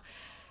ago now,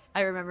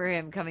 I remember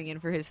him coming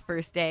in for his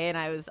first day, and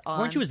I was on...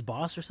 Weren't you his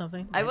boss or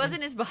something? I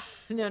wasn't his boss.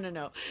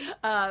 No.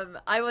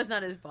 I was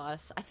not his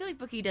boss. I feel like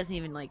Bookie doesn't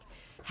even,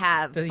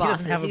 have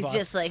bosses. He's boss.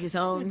 Just, his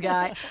own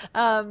guy.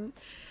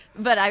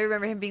 But I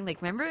remember him being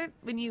like, remember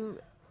when you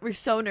were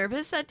so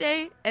nervous that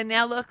day? And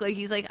now look,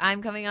 he's like,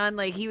 I'm coming on.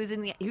 He was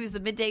the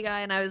midday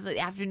guy, and I was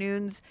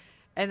afternoons,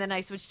 and then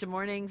I switched to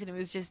mornings, and it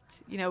was just,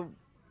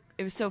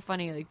 it was so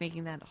funny,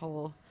 making that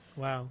whole...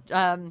 Wow.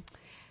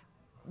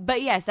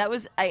 But yes, that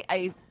was,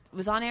 I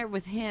was on air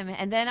with him,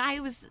 and then I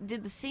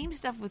did the same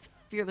stuff with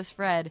Fearless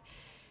Fred,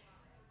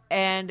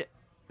 and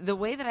the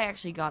way that I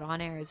actually got on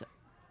air is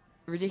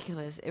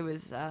ridiculous. It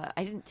was, I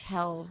didn't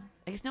tell,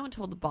 I guess no one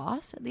told the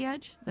boss at the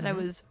Edge that I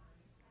was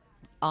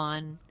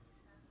on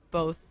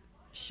both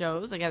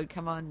shows. I would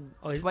come on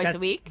twice a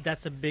week.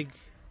 That's a big...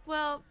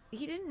 Well,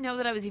 he didn't know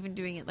that I was even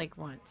doing it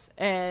once.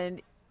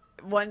 And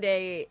one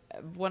day,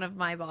 one of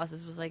my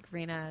bosses was like,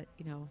 Reina,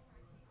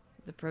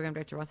 the program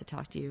director wants to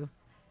talk to you.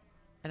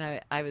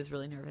 And I was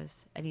really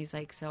nervous. And he's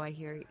like, so I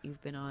hear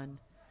you've been on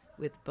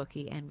with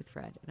Bookie and with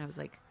Fred. And I was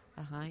like,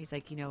 uh-huh. He's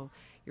like, you're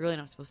really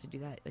not supposed to do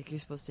that. You're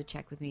supposed to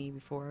check with me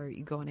before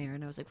you go on air.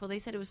 And I was like, well, they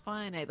said it was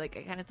fine. I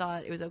kind of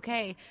thought it was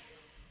okay.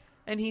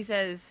 And he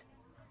says,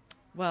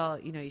 well,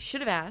 you should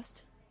have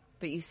asked,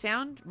 but you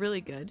sound really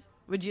good.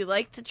 Would you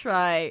like to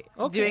try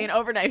doing an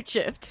overnight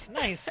shift?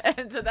 Nice.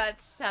 And so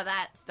that's how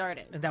that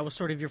started. And that was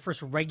sort of your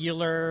first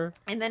regular...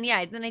 And then,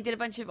 then I did a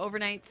bunch of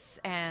overnights,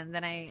 and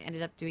then I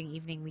ended up doing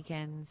evening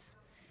weekends.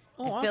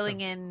 Awesome.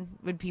 Filling in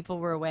when people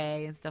were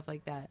away and stuff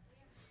like that.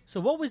 So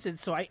what was it?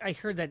 So I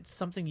heard that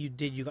something you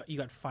did, you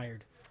got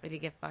fired. I did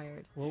get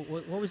fired.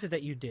 What was it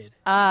that you did?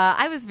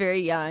 I was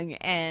very young,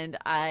 and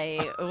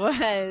I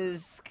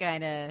was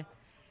kind of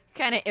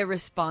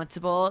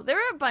irresponsible. There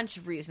were a bunch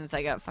of reasons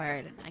I got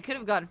fired, and I could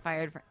have gotten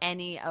fired for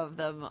any of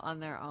them on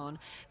their own.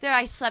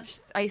 I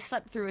slept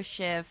through a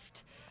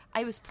shift.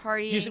 I was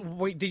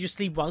partying. Did you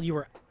sleep while you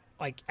were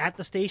at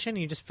the station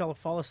and you just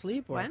fall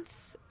asleep? Or?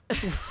 Once.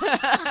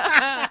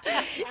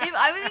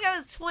 I would think I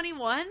was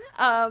 21.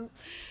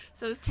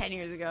 So it was 10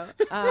 years ago.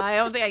 I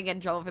don't think I can get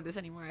in trouble for this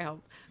anymore, I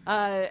hope.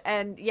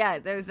 And yeah,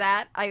 there's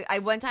that. I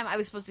one time I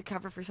was supposed to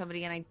cover for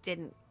somebody and I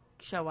didn't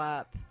show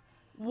up.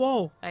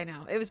 Whoa. I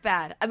know. It was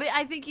bad. I mean,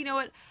 I think, you know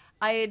what?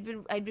 I'd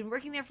been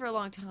working there for a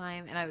long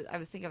time, and I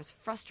was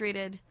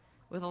frustrated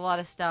with a lot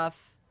of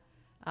stuff.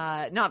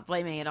 Not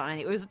blaming it on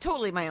any. It was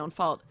totally my own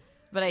fault.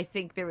 But I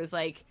think there was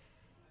like,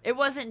 it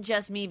wasn't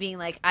just me being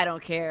like, I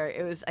don't care.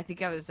 It was, I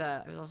think I was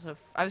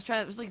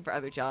looking for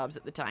other jobs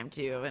at the time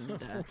too.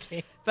 And,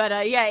 Okay.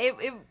 But yeah,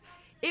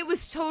 it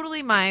was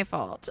totally my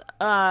fault.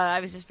 I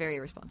was just very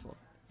irresponsible.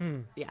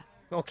 Yeah.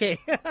 Okay.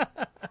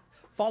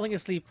 Falling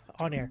asleep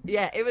on air.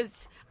 Yeah, it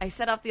was. I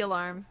set off the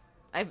alarm.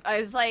 I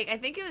was like, I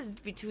think it was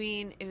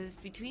between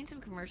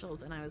some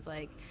commercials, and I was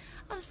like,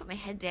 I'll just put my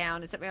head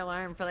down and set my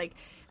alarm for I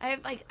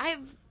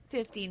have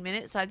 15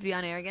 minutes, so I have to be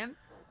on air again.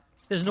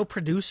 There's no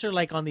producer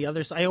like on the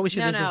other side. I always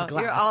hear No, there's this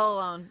glass. you're all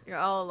alone. You're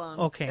all alone.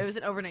 Okay. It was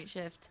an overnight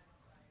shift.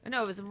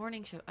 No, it was a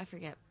morning show. I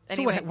forget. So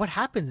Anyway, what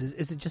happens?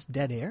 Is it just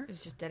dead air? it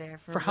was just dead air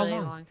for For a how really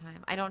long? long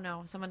time. I don't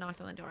know. Someone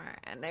knocked on the door,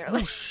 and they were Oh,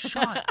 like,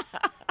 shot.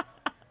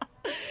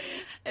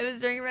 It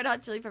was during a Red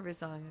Hot Chili Peppers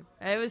song.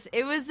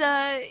 It was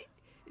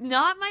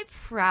not my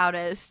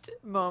proudest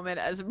moment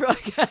as a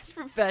broadcast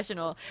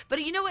professional, but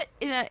you know what?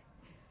 In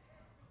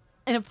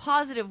a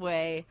positive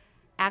way,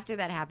 after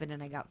that happened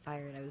and I got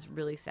fired, I was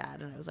really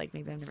sad, and I was like,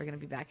 maybe I'm never going to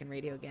be back in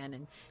radio again.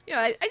 And you know,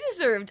 I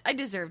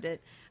deserved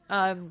it.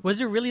 Was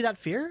there really that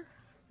fear?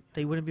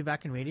 They wouldn't be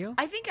back in radio?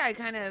 I think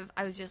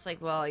I was just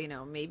like, well, you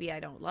know, maybe I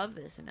don't love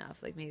this enough.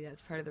 Like maybe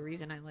that's part of the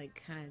reason I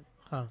like kind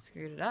of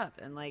screwed it up.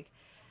 And like,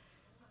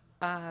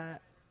 and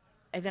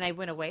then I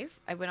went away.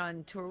 I went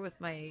on tour with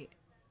my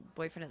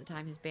boyfriend at the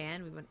time, his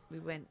band. We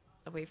went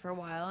away for a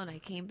while, and I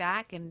came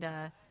back, and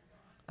a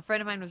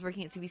friend of mine was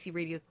working at CBC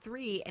Radio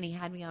 3, and he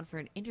had me on for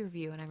an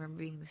interview, and I remember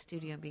being in the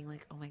studio and being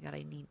like, oh my God,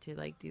 I need to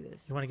like do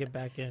this. You want to get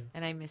back in?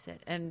 And I miss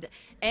it. And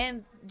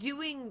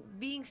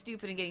being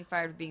stupid and getting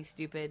fired for being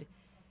stupid,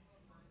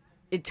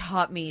 it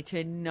taught me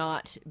to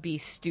not be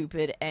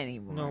stupid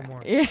anymore. No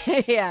more.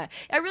 Yeah,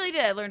 I really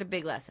did. I learned a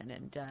big lesson,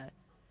 and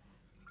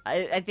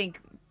I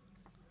think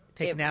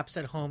Take naps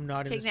at home,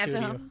 not in the take naps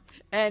studio. at home.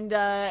 And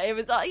it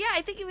was all, yeah,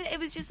 I think it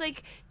was just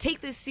like,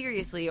 take this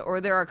seriously or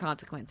there are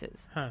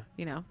consequences. Huh.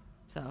 You know?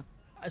 So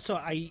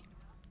I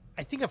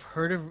think I've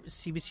heard of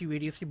CBC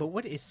Radio 3, but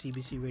what is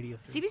CBC Radio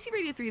 3? CBC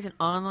Radio 3 is an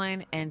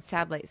online and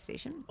satellite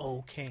station.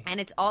 Okay. And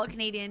it's all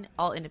Canadian,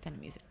 all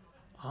independent music.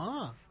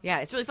 Ah. Yeah,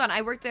 it's really fun.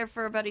 I worked there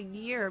for about a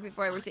year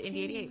before I worked at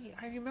Indie 88.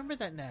 I remember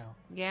that now.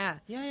 Yeah.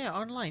 Yeah,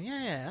 online.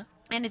 Yeah.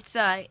 And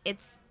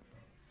it's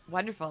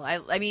wonderful.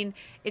 I mean,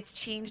 it's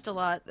changed a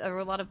lot. There were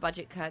a lot of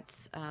budget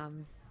cuts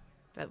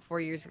about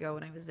 4 years ago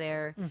when I was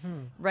there. Mm-hmm.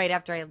 Right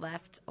after I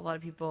left, a lot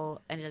of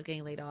people ended up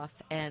getting laid off,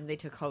 and they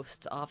took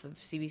hosts off of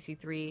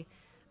CBC3.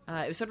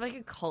 It was sort of like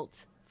a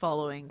cult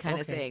following kind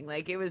of Okay. thing.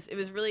 Like it was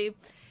really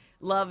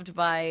loved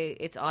by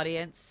its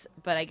audience,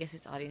 but I guess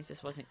its audience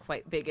just wasn't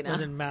quite big enough.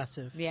 Wasn't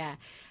massive. Yeah.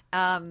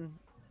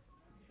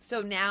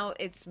 So now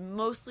it's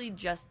mostly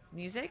just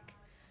music.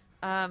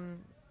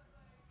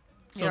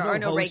 So There no are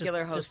no hosts,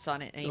 regular just- hosts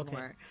on it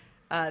anymore.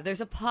 There's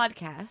a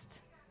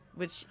podcast,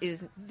 which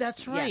is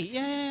That's right.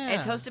 Yeah.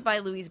 it's hosted by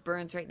Louise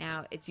Burns right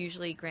now. It's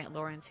usually Grant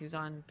Lawrence, who's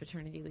on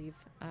paternity leave.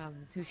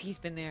 He's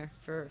been there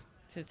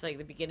since like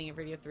the beginning of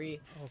Radio 3.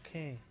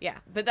 Okay. Yeah,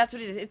 but that's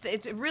what it is.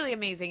 It's really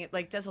amazing. It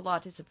like does a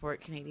lot to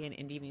support Canadian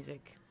indie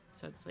music.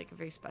 So it's like a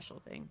very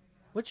special thing.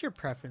 What's your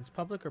preference,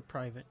 public or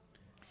private?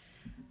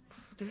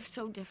 They're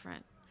so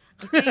different.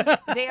 I think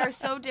they are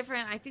so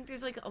different. I think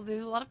there's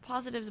a lot of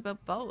positives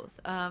about both.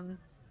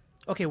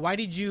 Okay, why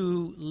did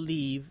you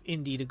leave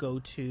Indie to go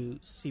to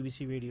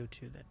CBC Radio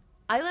 2 then?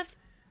 I left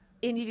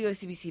Indie to go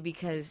to CBC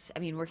because, I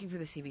mean, working for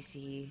the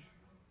CBC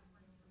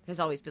has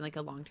always been like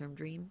a long-term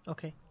dream.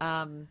 Okay.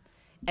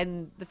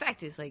 And the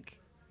fact is, like,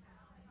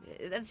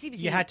 at the CBC...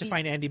 You had to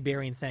find Andy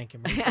Barry and thank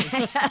him.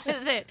 Right?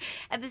 That's it.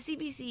 At the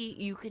CBC,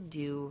 you can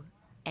do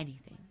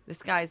anything. The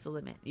sky's the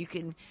limit. You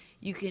can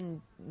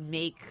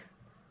make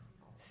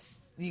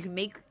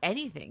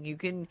anything. You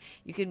can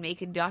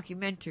make a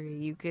documentary.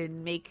 You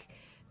can make...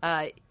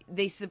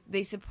 They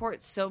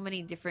support so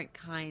many different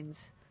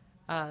kinds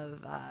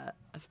of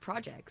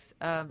projects.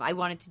 I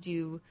wanted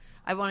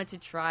to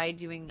try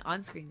doing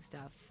on-screen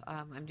stuff.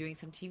 I'm doing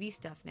some TV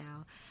stuff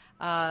now.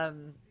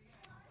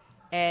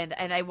 And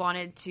I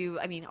wanted to,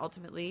 I mean,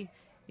 ultimately,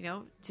 you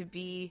know, to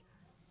be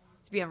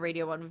on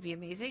Radio 1 would be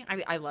amazing.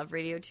 I love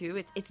Radio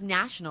 2. It's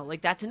national.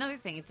 Like that's another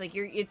thing. It's like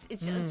it's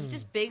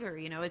just bigger,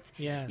 you know.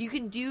 You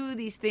can do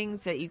these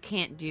things that you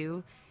can't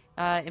do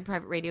in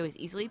private radio as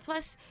easily.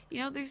 Plus, you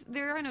know,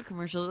 there are no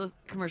commercials,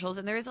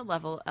 and there is a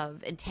level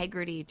of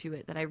integrity to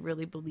it that I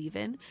really believe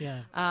in.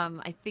 Yeah.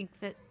 I think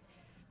that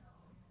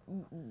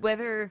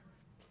whether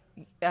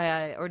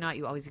or not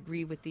you always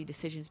agree with the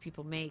decisions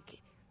people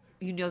make,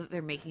 you know that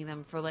they're making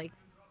them for like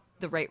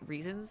the right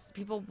reasons.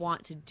 People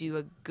want to do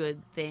a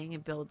good thing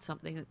and build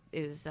something that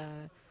is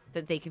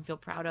that they can feel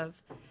proud of,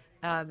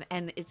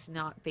 and it's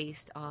not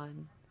based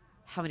on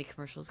how many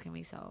commercials can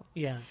we sell?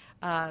 Yeah.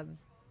 And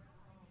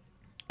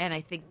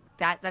I think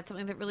that's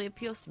something that really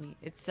appeals to me.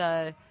 It's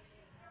I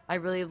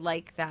really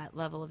like that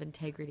level of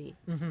integrity.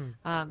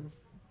 Mm-hmm.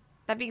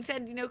 That being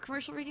said,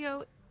 commercial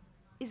radio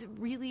is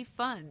really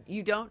fun.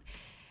 You don't.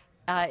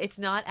 It's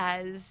not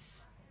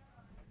as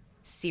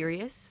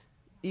serious.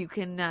 You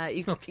can.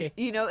 Okay.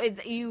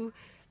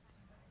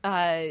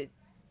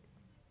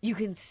 You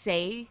can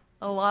say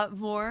a lot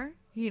more.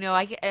 On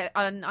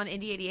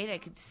Indie 88, I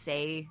could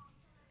say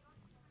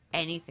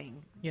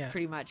anything. Yeah.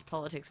 Pretty much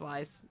politics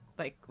wise,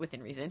 like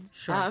within reason.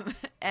 Sure.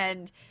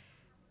 And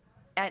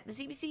at the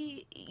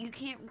CBC,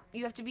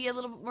 you have to be a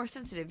little bit more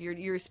sensitive.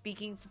 You're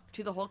speaking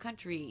to the whole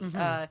country.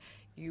 Mm-hmm.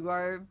 You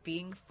are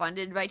being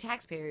funded by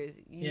taxpayers.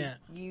 Yeah.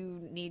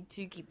 You need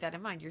to keep that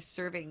in mind. You're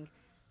serving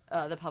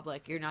the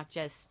public. You're not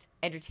just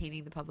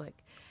entertaining the public.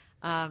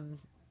 Do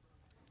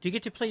you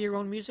get to play your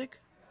own music?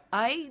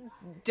 I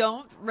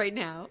don't right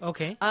now.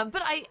 Okay.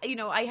 But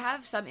I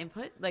have some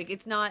input. Like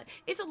it's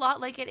a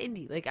lot like at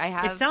Indie. Like I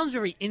have It sounds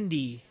very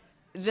indie.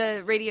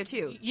 the radio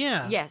too.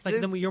 Yeah. Yes. Like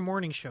your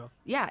morning show.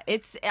 Yeah.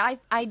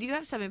 I do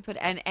have some input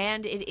and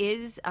it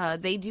is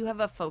they do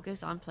have a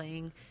focus on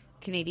playing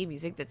Canadian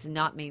music that's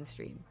not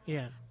mainstream.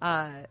 Yeah.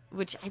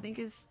 Which I think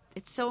it's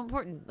so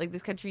important. Like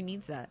this country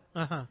needs that.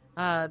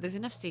 Uh-huh. There's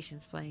enough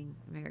stations playing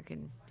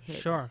American hits.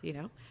 Sure.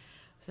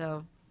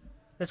 So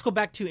Let's go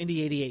back to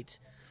Indie 88.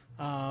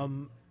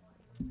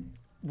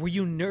 Were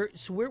you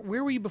So where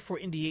were you before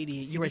Indie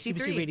 88? You were at CBC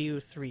CBC 3. Radio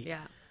 3.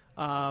 yeah.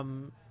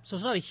 So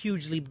it's not a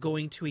huge leap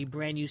going to a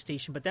brand new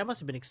station, but that must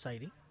have been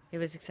exciting. It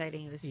was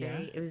exciting. It was Yeah.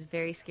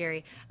 very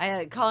scary.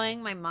 I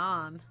calling my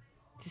mom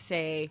to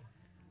say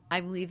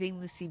I'm leaving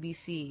the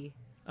CBC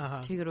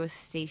Uh-huh. to go to a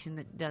station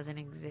that doesn't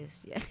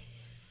exist yet.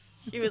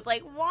 She was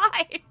like,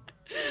 "Why?"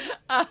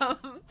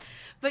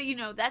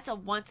 But that's a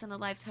once in a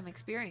lifetime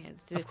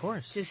experience. Of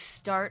course. to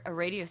start a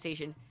radio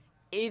station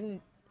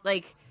in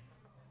like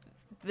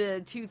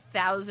the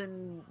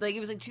 2000, like it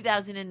was like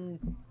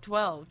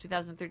 2012,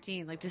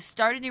 2013, like to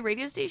start a new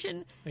radio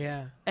station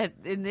Yeah.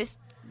 in this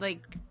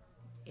like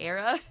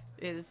era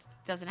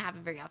doesn't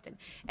happen very often,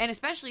 and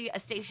especially a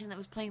station that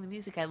was playing the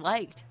music I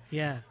liked.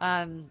 Yeah.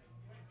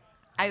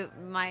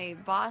 My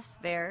boss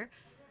there,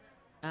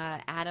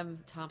 Adam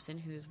Thompson,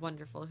 who's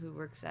wonderful, who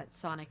works at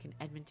Sonic in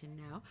Edmonton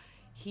now,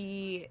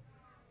 he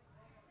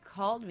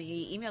called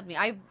me, he emailed me.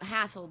 I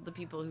hassled the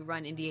people who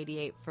run Indie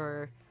 88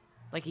 for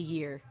like a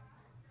year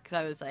because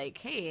I was like,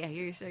 "Hey, I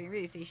hear you're starting a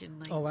radio station.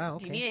 Like, Oh, wow,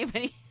 do you okay. need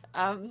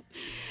anybody?"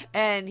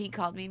 And he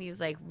called me and he was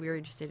like, "We're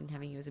interested in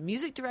having you as a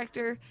music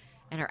director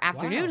and our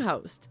afternoon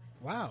host."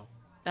 Wow.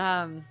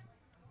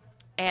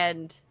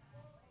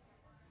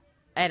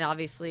 And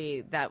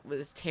obviously that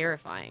was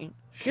terrifying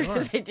Sure.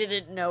 because I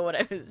didn't know what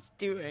I was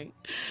doing.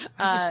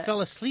 I just fell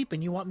asleep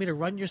and you want me to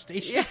run your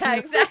station? Yeah,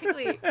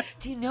 exactly.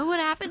 Do you know what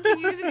happened 2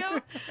 years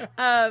ago?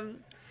 And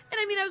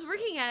I mean, I was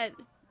working at,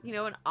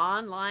 an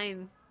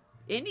online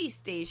indie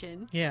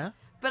station, Yeah.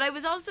 but I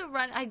was also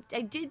I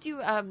did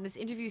do this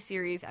interview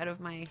series out of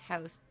my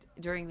house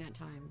during that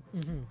time.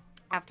 Mm-hmm.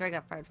 After I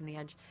got fired from The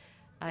Edge,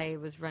 I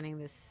was running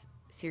this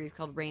series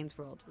called Rain's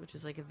World, which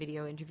was like a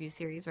video interview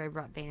series where I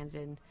brought bands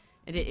in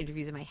and did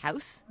interviews in my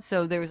house.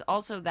 So there was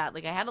also that.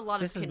 Like I had a lot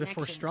This of is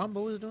before connections.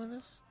 Strombo was doing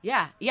this?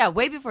 Yeah,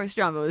 way before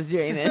Strombo was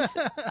doing this.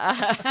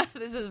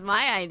 This is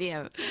my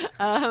idea.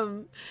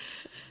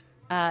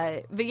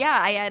 But yeah,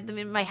 I had them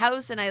in my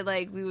house, and I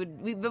I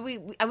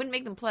wouldn't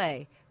make them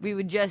play. We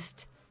would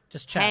just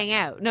Chat. hang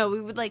out. No,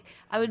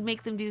 I would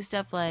make them do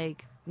stuff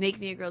like make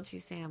me a grilled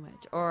cheese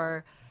sandwich,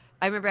 or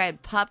I remember I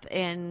had Pup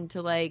in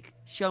to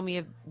show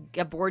me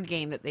a board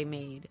game that they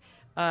made.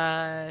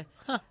 I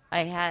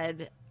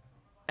had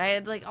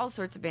all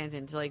sorts of bands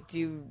in to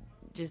do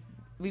just.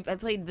 I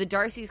played the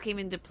Darcys came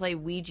in to play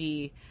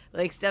Ouija,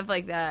 stuff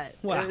like that.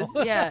 Wow.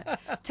 Yeah.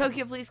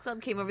 Tokyo Police Club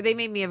came over. They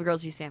made me a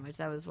grilled cheese sandwich.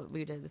 That was what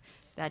we did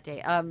that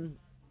day.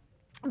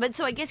 But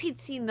so I guess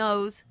he'd seen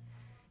those,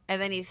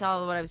 and then he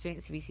saw what I was doing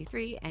at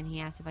CBC3, and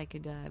he asked if I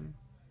could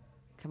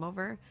come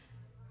over,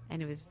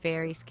 and it was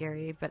very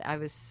scary, but it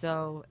was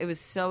so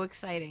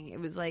exciting. It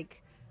was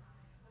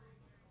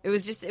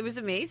it was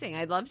amazing.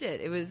 I loved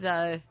it. It was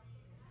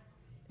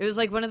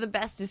like one of the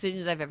best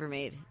decisions I've ever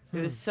made. It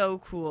was so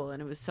cool,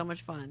 and it was so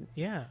much fun.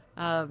 Yeah.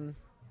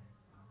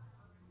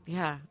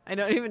 Yeah, I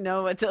don't even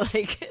know what to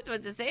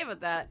what to say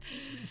about that.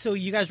 So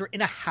you guys were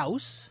in a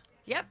house?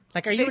 Yep.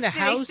 Are you in a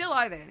house? They still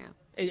are there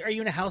now. Are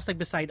you in a house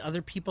beside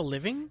other people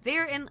living?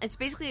 They're in. It's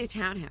basically a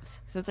townhouse,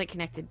 so it's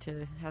connected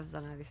to houses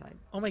on either side.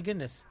 Oh my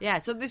goodness. Yeah,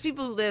 so there's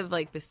people who live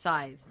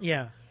beside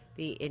Yeah.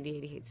 the Indie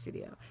 88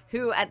 studio,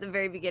 who at the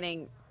very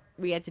beginning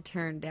we had to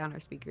turn down our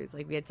speakers.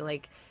 We had to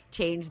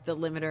change the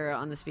limiter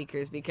on the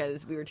speakers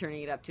because we were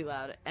turning it up too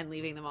loud and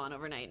leaving them on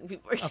overnight, and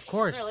people were Of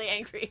course. really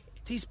angry.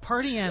 These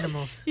party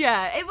animals.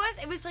 Yeah, it was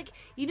what it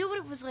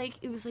was like.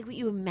 It was like what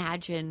you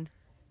imagine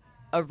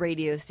a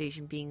radio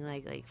station being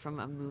like from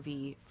a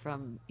movie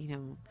from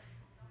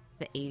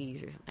the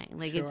 80s or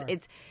something. Sure.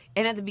 It's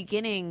and at the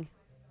beginning,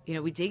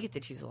 we did get to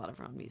choose a lot of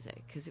our own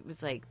music because it was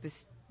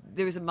this.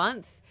 There was a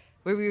month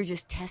where we were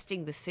just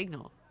testing the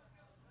signal.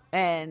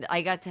 and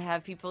I got to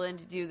have people in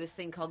to do this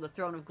thing called the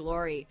Throne of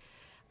Glory,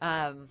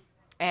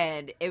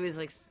 and it was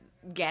like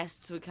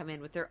guests would come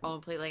in with their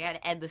own play. Like I had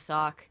Ed the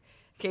Sock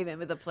came in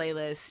with a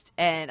playlist,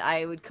 and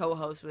I would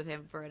co-host with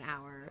him for an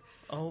hour.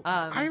 Oh,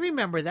 I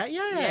remember that.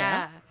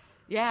 Yeah.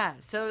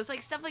 So it was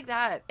like stuff like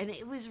that, and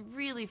it was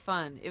really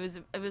fun. It was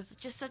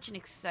just such an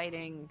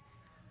exciting,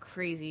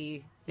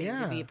 crazy thing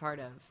to be a part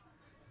of.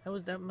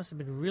 That must have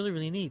been really,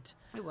 really neat.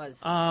 It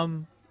was.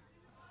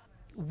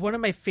 One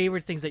of my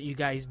favorite things that you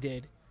guys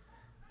did,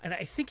 and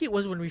I think it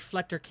was when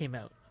Reflector came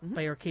out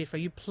by Arcade Fire.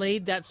 You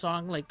played that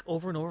song like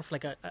over and over for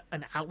like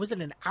an hour. Was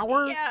it an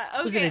hour? Yeah.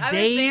 Okay. Was it a day? I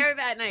was there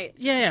that night.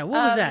 Yeah.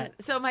 What was that?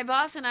 So my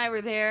boss and I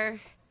were there.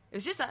 It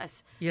was just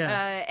us. Yeah.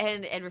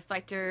 And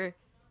Reflector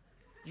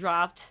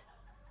dropped,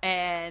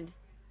 and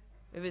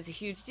it was a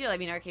huge deal. I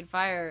mean, Arcade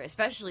Fire,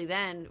 especially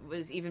then,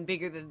 was even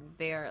bigger than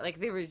they are.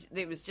 Like they were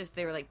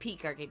like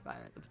peak Arcade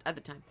Fire at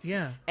the time.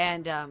 Yeah.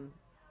 And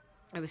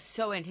it was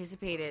so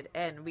anticipated,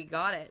 and we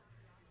got it,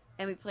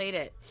 and we played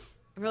it.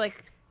 And we're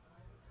like,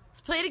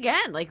 let's play it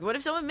again. Like, what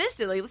if someone missed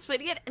it? Like, let's play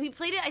it again. And we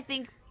played it, I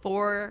think,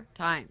 4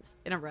 times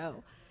in a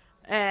row,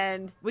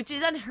 and which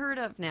is unheard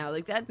of now.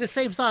 Like that, the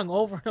same song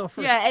over and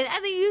over. Yeah,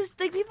 and they used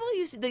people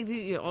used to like,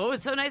 oh,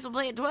 it's so nice, we'll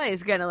play it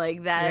twice, kind of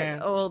like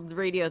that old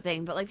radio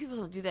thing. But like people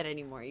don't do that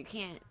anymore. You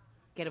can't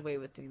get away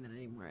with doing that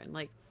anymore. And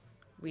like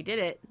we did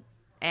it,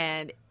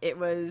 and it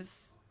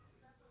was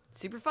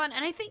super fun.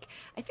 And I think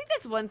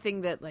that's one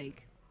thing that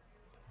like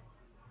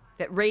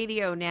that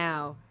radio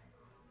now,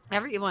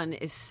 everyone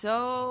is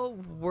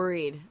so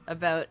worried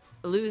about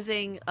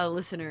losing a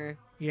listener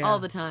all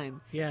the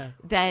time. Yeah.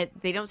 That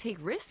they don't take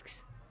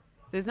risks.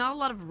 There's not a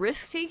lot of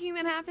risk taking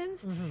that happens.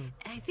 Mm-hmm. And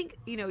I think,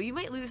 you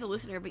might lose a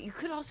listener, but you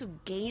could also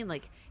gain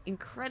like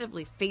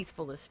incredibly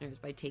faithful listeners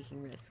by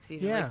taking risks.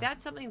 Like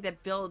that's something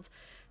that builds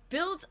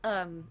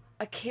a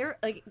care,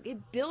 like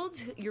it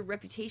builds your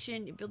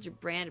reputation, it builds your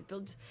brand, it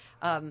builds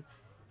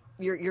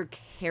your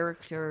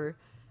character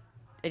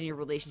and your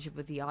relationship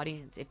with the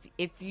audience.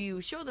 If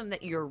you show them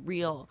that you're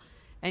real,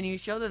 and you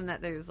show them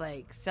that there's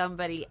like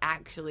somebody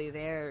actually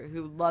there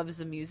who loves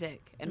the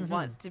music and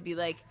wants to be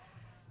like,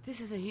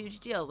 this is a huge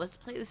deal, let's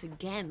play this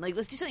again, like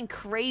let's do something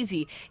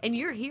crazy, and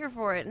you're here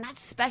for it, and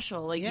that's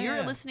special, like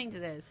you're listening to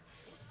this.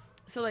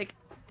 So like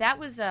that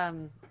was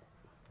that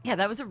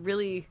was a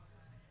really,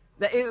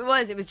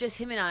 it was just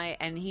him and I,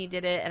 and he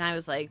did it, and I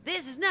was like,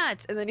 this is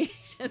nuts, and then he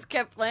just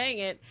kept playing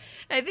it,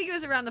 and I think it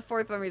was around the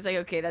 4th one where he's like,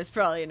 okay, that's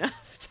probably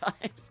enough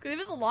times, because it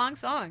was a long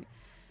song.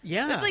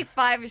 Yeah. It's like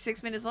 5 or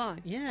 6 minutes long.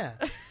 Yeah.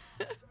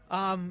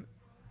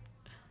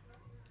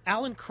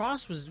 Alan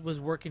Cross was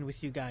working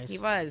with you guys. He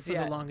was, for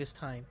the longest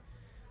time.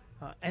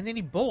 And then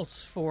he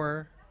bolts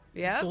for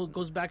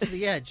goes back to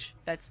the Edge.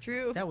 That's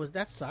true.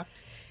 That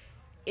sucked.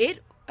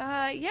 It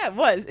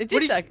was. It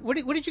did suck. What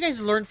did you guys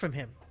learn from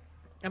him?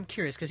 I'm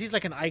curious because he's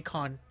like an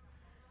icon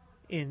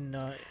in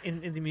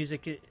the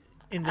music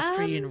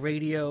industry, in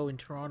radio in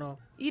Toronto.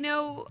 He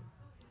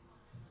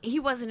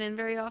wasn't in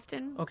very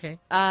often. Okay.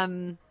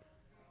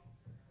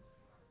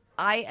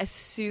 I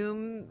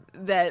assume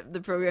that the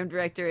program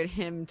director and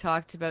him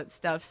talked about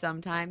stuff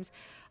sometimes.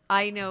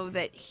 I know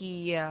that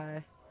he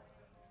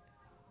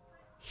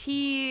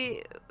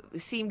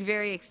seemed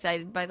very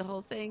excited by the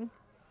whole thing,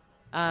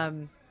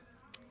 and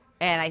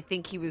I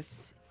think he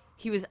was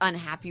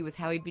unhappy with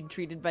how he'd been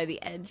treated by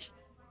the Edge,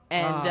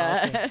 and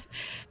okay.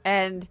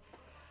 And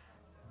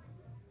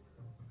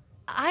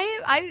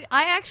I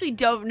actually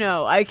don't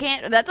know. I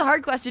can't. That's a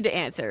hard question to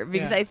answer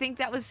because I think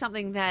that was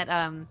something that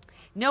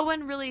no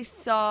one really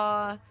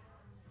saw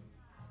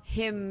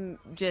him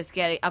just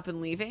getting up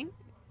and leaving,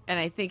 and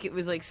I think it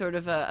was like sort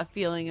of a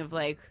feeling of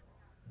like,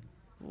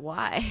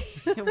 why?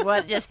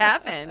 What just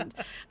happened?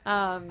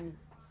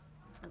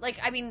 Like,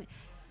 I mean,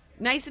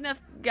 nice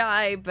enough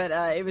guy, but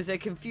it was a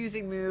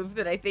confusing move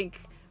that I think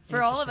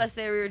for all of us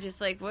there, we were just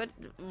like, what?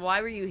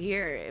 Why were you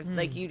here? If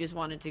like you just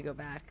wanted to go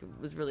back,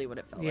 was really what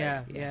it felt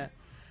like. Yeah.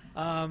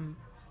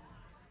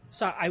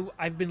 So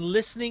I've been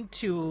listening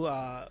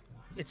to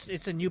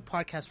it's a new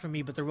podcast for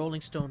me, but the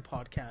Rolling Stone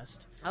podcast.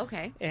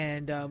 Okay.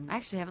 And I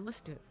actually haven't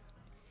listened to it.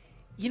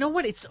 You know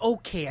what? It's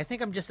okay. I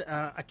think I'm just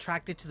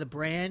attracted to the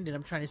brand, and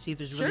I'm trying to see if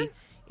there's really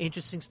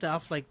interesting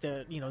stuff. Like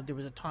there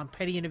was a Tom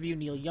Petty interview,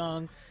 Neil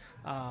Young,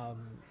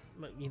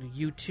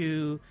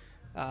 U2,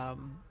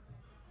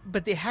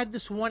 but they had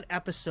this one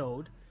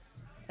episode,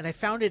 and I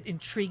found it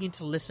intriguing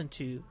to listen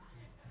to,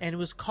 and it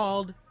was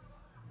called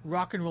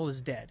 "Rock and Roll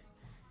is Dead."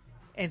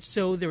 And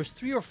so there was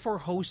 3 or 4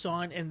 hosts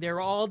on, and they're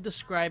all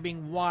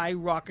describing why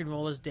rock and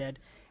roll is dead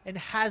and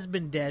has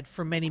been dead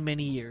for many,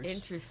 many years.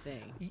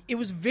 Interesting. It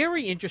was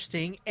very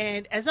interesting,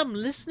 and as I'm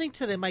listening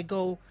to them,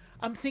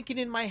 I'm thinking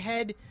in my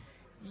head,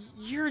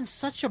 you're in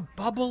such a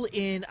bubble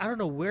I don't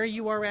know where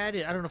you are at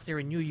it. I don't know if they're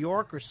in New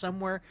York or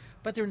somewhere,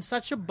 but they're in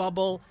such a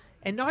bubble,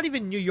 and not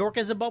even New York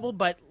as a bubble,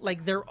 but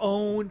like their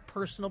own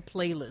personal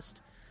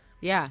playlist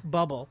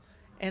bubble.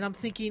 And I'm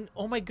thinking,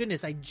 oh my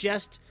goodness, I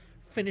just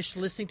finished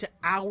listening to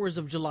hours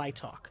of July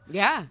Talk.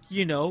 Yeah.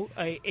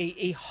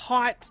 A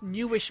hot,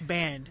 newish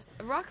band.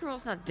 rock and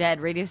roll's not dead.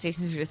 Radio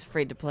stations are just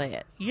afraid to play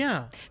it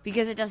Yeah.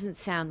 because it doesn't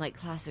sound like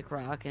classic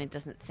rock and it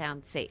doesn't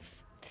sound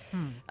safe.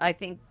 I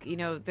think,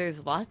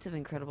 there's lots of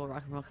incredible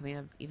rock and roll coming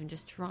out of even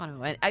just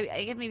Toronto. And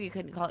I guess maybe you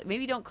couldn't call it,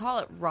 maybe don't call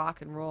it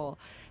rock and roll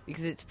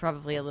because it's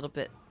probably a little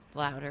bit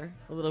louder,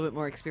 a little bit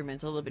more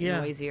experimental, a little bit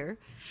noisier.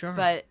 Sure.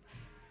 But,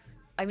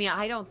 I mean,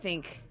 I don't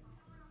think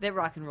that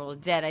rock and roll is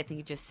dead. I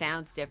think it just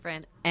sounds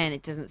different and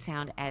it doesn't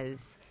sound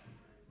as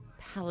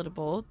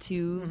palatable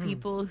to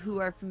people who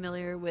are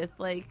familiar with,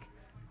 like,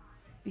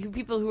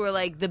 people who are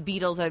like, the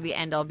Beatles are the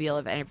end-all be-all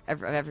of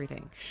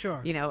everything.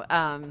 Sure.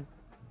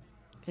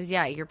 Because,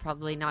 you're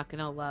probably not going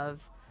to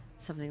love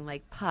something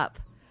like Pup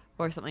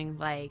or something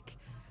like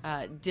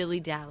Dilly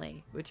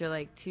Dally, which are,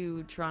 like,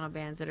 two Toronto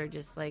bands that are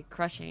just, like,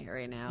 crushing it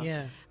right now.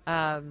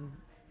 Yeah.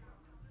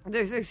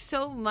 There's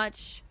so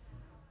much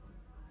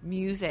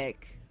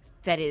music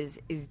that is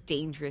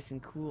dangerous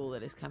and cool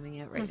that is coming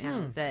out right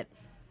now that...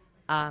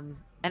 and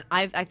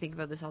I think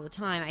about this all the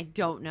time. I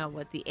don't know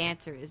what the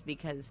answer is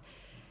because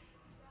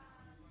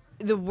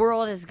the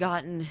world has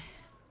gotten...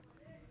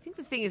 I think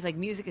the thing is, like,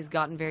 music has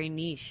gotten very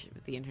niche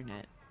with the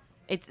internet.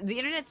 The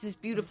internet's this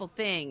beautiful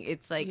thing.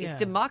 It's like it's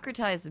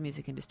democratized the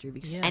music industry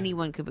because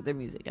anyone could put their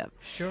music up.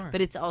 Sure.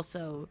 But it's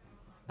also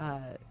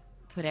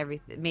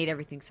made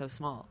everything so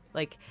small.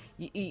 Like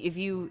if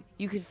you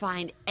could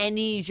find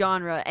any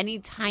genre, any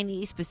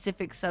tiny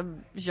specific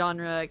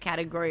subgenre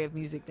category of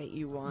music that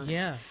you want.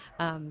 Yeah.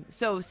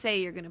 So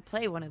say you're going to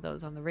play one of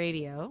those on the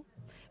radio,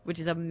 which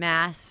is a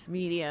mass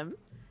medium.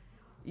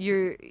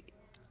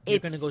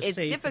 It's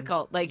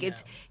difficult.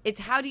 It's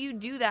how do you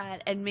do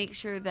that and make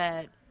sure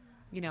that,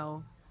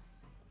 you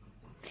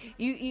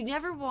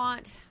never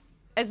want,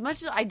 as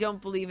much as I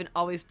don't believe in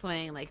always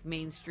playing like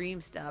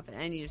mainstream stuff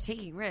and you're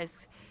taking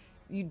risks,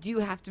 you do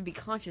have to be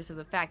conscious of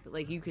the fact that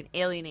like you can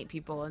alienate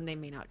people and they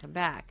may not come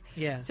back.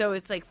 Yeah. So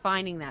it's like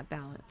finding that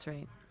balance,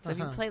 right? So if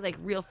you play like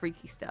real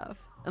freaky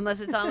stuff, unless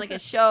it's on like a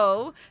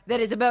show that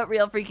is about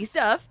real freaky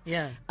stuff,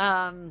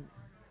 then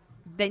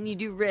you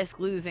do risk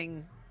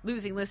losing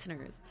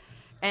listeners.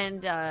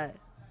 And I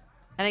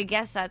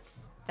guess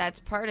that's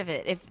part of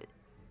it.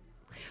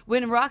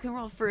 When rock and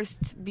roll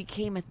first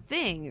became a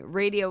thing,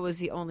 radio was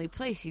the only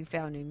place you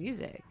found new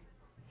music,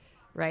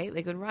 right?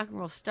 Like when rock and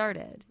roll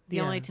started,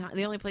 the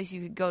only place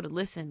you could go to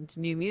listen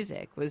to new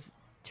music was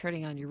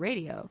turning on your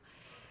radio.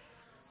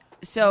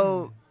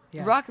 So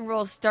rock and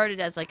roll started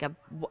as like a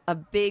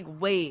big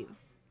wave,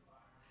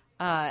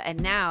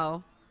 and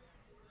now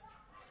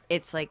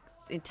it's like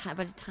a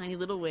bunch of tiny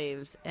little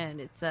waves, and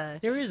it's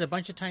there is a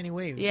bunch of tiny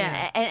waves.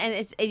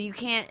 And you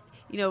can't,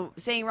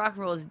 saying rock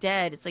and roll is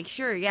dead. It's like,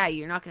 sure,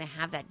 you're not going to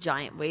have that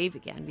giant wave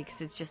again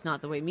because it's just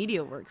not the way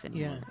media works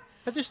anymore. Yeah,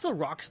 but there's still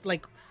rocks.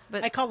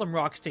 I call them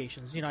rock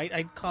stations.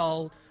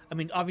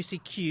 Obviously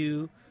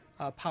Q,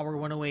 Power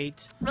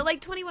 108. But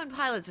like 21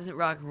 Pilots isn't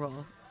rock and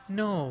roll.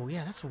 No,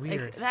 that's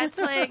weird. That's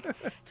like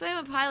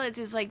 21 Pilots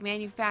is like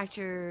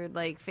manufactured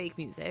like fake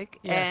music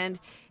and.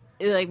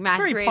 Like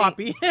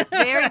masquerading,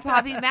 very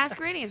poppy.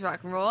 Masquerading is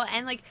rock and roll,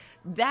 and like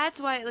that's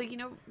why, like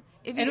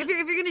if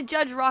you're gonna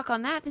judge rock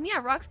on that, then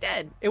rock's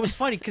dead. It was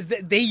funny because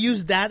they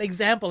used that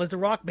example as a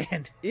rock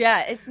band.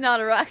 Yeah, it's not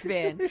a rock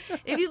band.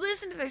 If you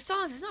listen to their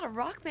songs, it's not a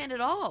rock band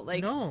at all.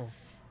 Like no,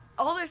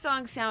 all their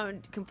songs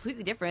sound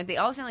completely different. They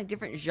all sound like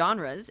different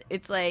genres.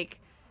 It's like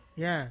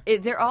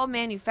they're all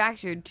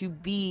manufactured to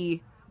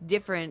be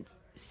different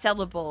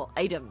sellable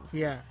items.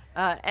 Yeah.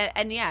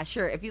 And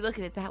sure, if you look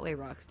at it that way,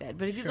 rock's dead.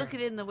 But if you look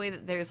at it in the way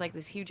that there's like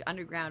this huge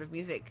underground of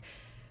music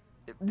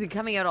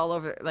coming out all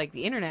over like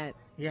the internet,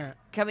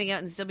 coming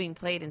out and still being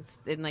played in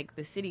like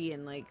the city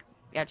and like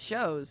at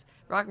shows,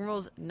 rock and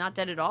roll's not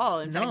dead at all.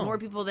 In fact, more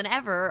people than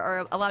ever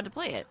are allowed to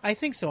play it. I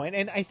think so,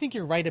 and I think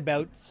you're right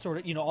about sort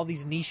of all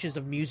these niches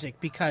of music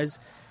because.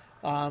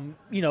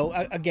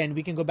 Again,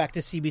 we can go back to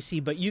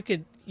CBC, but you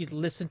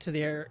listen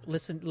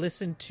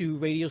to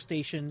radio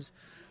stations.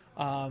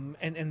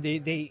 And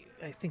they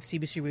I think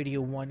CBC Radio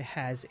 1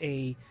 has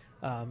an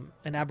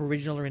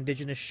Aboriginal or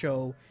Indigenous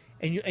show,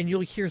 and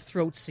you'll hear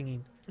throat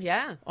singing.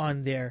 Yeah.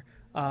 On there.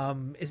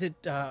 Is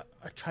it A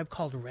Tribe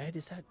Called Red?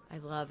 Is that? I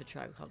love A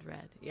Tribe Called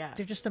Red. Yeah.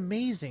 They're just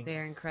amazing.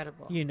 They're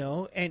incredible.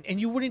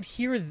 And you wouldn't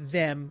hear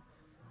them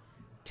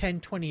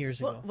 10, 20 years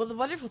ago. Well, the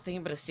wonderful thing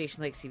about a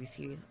station like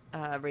CBC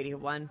Radio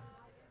 1,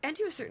 and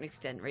to a certain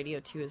extent Radio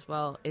 2 as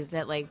well, is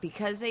that like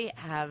because they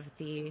have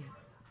the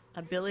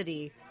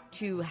ability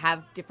to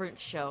have different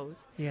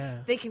shows,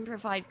 they can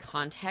provide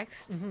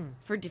context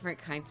for different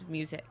kinds of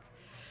music,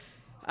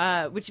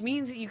 which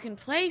means that you can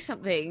play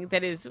something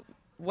that is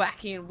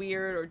wacky and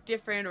weird or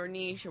different or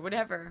niche or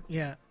whatever,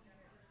 and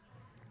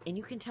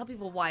you can tell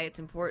people why it's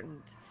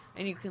important,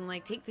 and you can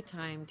like take the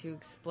time to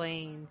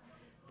explain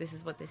this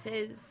is what this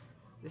is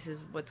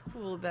what's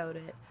cool about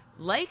it,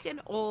 like an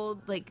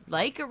old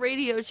like a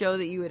radio show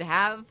that you would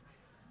have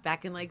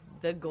back in like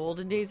the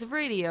golden days of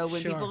radio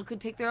when people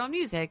could pick their own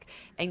music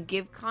and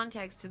give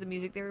context to the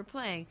music they were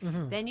playing.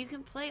 Then you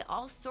can play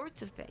all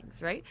sorts of things,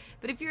 right?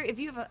 But if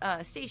you have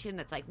a station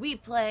that's like, we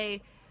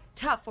play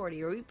top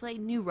 40 or we play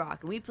new rock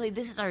and we play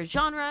this is our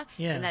genre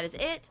and that is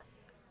it,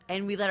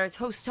 and we let our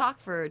host talk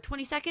for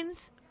 20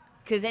 seconds,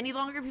 because any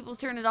longer people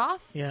turn it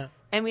off, Yeah.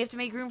 and we have to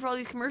make room for all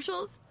these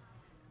commercials,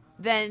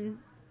 then,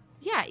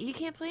 yeah, you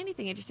can't play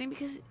anything interesting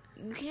because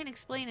you can't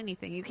explain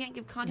anything. You can't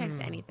give context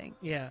to anything.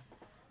 Yeah.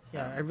 So-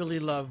 Yeah, I really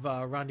love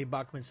Randy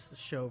Bachman's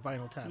show,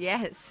 Vinyl Tap.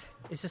 Yes.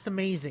 It's just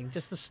amazing,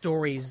 just the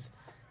stories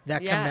that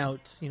come Yeah.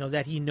 out,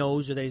 that he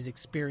knows or that he's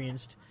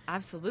experienced.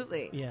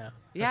 Absolutely. Yeah.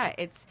 Yeah,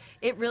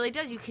 it really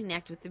does. You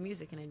connect with the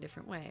music in a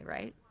different way,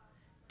 right?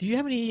 Do you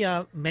have any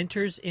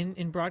mentors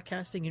in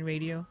broadcasting and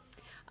radio?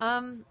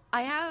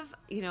 I have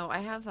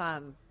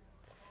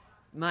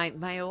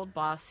my old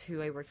boss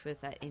who I worked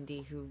with at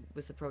Indie, who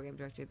was the program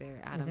director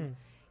there, Adam.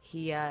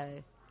 He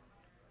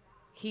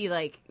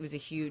was a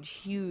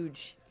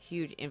huge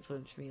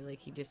influence for me. Like,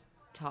 he just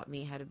taught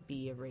me how to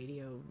be a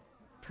radio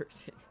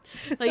person.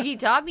 Like, he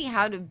taught me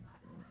how to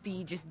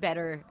be just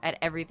better at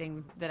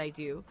everything that I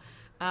do.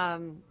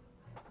 And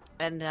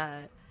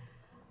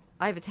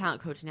I have a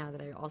talent coach now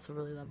that I also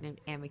really love,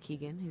 named Anne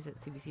McKeegan, who's at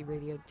CBC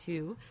Radio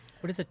 2.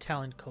 What is a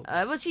talent coach?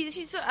 Well,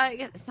 she's I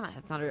guess it's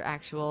not her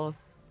actual.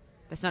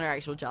 That's not her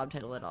actual job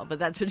title at all, but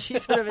that's what she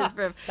sort of is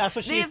for. That's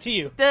what she is to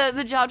you.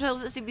 The job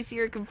titles at CBC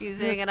are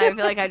confusing, and I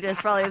feel like I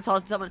just probably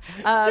insulted someone.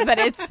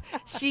 But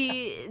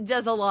she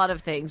does a lot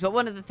of things. But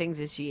one of the things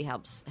is she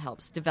helps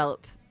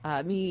develop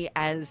me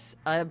as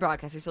a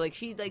broadcaster. So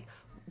she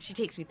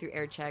takes me through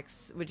air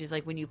checks, which is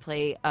like when you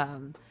play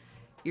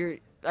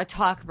a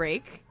talk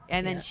break,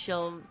 and then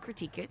she'll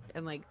critique it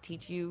and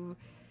teach you.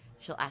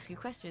 She'll ask you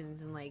questions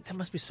and that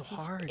must be so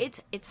hard.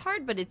 It's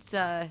hard, but it's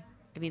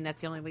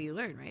that's the only way you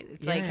learn, right?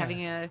 It's like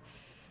having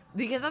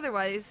because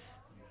otherwise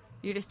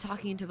you're just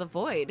talking into the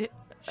void.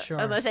 Sure.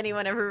 Unless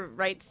anyone ever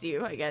writes to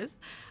you, I guess.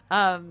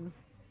 And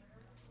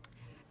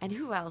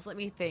who else? Let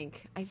me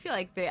think. I feel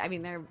like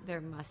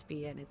there must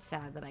be, and it's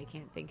sad that I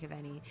can't think of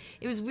any.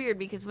 It was weird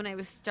because when I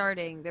was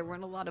starting, there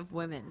weren't a lot of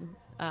women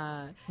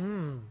when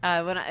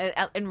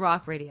in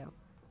rock radio.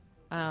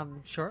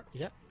 Sure.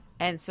 Yep.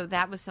 And so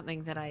that was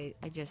something that I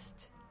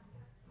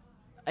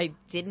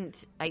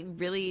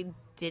really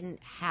didn't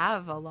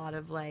have a lot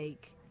of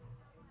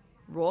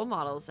role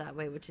models that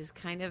way, which is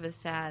kind of a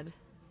sad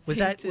Was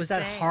thing that to was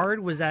that say. hard?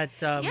 Was that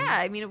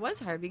Yeah, it was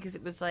hard because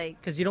it was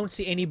because you don't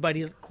see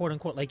anybody quote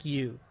unquote like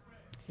you,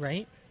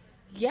 right?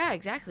 yeah,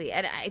 exactly.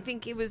 And I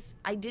think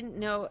I didn't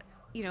know,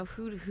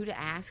 who to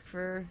ask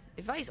for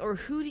advice or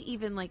who to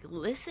even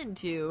listen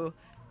to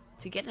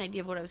get an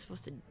idea of what I was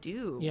supposed to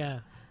do. Yeah.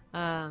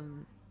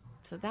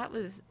 So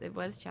it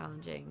was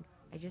challenging.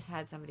 I just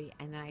had somebody,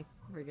 and then I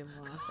friggin'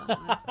 lost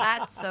them.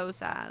 That's so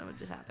sad. What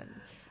just happened?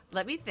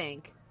 Let me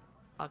think.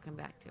 I'll come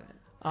back to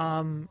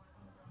it.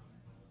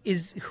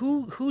 Is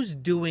who's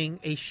doing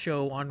a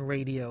show on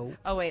radio?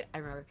 Oh wait, I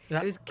remember.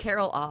 Yeah. It was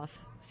Carol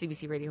Off,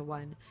 CBC Radio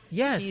 1.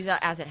 Yes. She's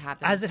As It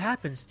Happens. As It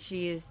Happens.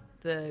 She is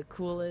the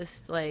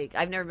coolest.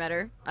 I've never met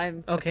her.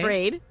 I'm Okay.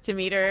 afraid to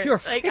meet her. You're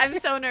afraid. I'm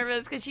so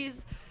nervous because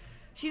she's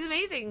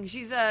amazing.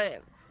 She's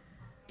a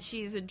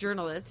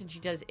journalist and she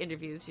does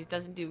interviews. She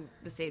doesn't do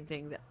the same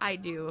thing that I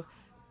do,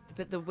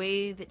 but the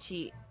way that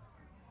she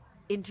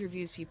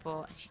interviews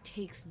people, she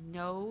takes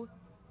no.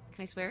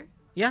 Can I swear?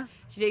 Yeah.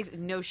 She takes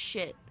no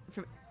shit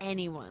from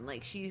anyone.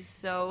 She's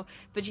so,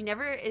 but she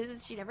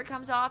never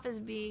comes off as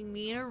being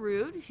mean or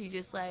rude. She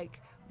just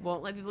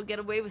won't let people get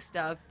away with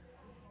stuff.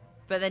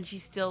 But then she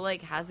still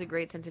has a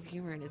great sense of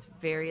humor and is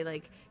very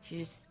she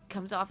just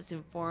comes off as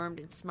informed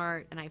and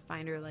smart. And I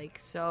find her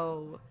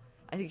so.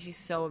 I think she's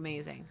so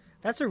amazing.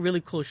 That's a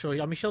really cool show.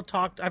 I mean, she'll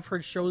talk. I've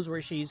heard shows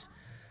where she's,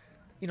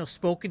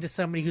 spoken to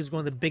somebody who's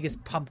going the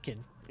biggest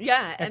pumpkin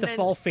Yeah, at the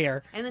fall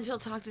fair. And then she'll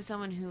talk to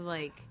someone who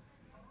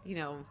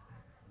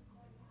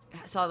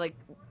saw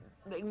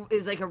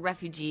is a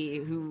refugee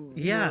who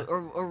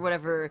or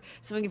whatever,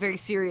 something very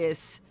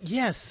serious.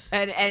 Yes.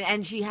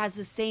 And she has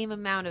the same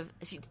amount of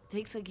the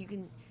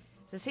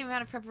same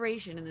amount of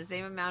preparation and the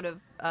same amount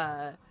of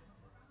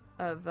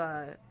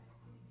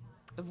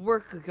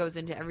work that goes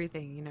into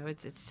everything.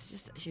 It's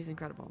just she's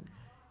incredible.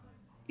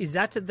 Is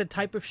that the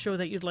type of show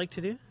that you'd like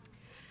to do?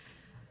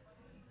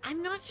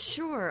 I'm not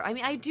sure. I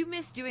mean, I do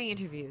miss doing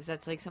interviews.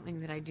 That's something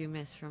that I do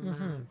miss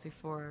from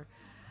before.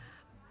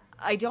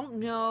 I don't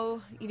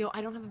know.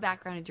 I don't have a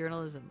background in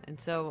journalism, and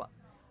so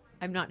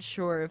I'm not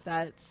sure if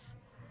that's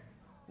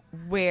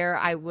where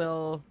I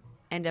will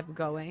end up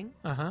going.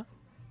 Uh-huh.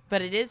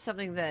 But it is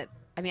something that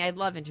I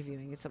love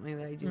interviewing. It's something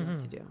that I do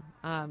love to do.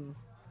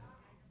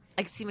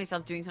 I could see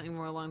myself doing something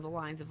more along the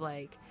lines of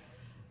a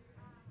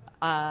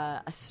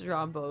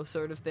Strombo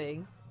sort of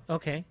thing.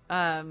 Okay.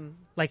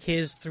 Like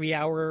his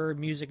 3-hour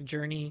music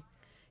journey.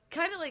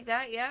 Kind of like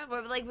that, yeah.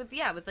 But with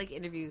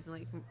interviews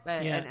and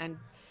and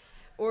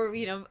or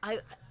I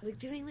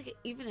doing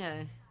even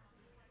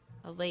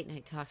a late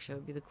night talk show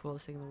would be the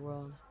coolest thing in the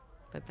world.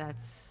 But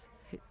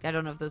I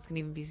don't know if those can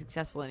even be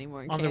successful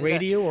anymore in on Canada. the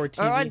radio or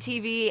TV. Or on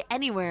TV,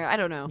 anywhere. I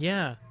don't know.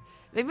 Yeah.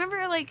 Remember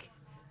I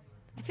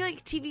feel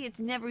like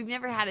TV. We've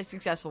never had a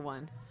successful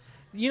one.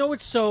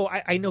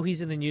 I know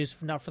he's in the news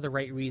not for the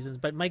right reasons,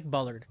 but Mike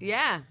Bullard.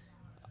 Yeah.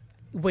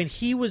 When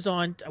he was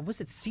on, was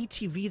it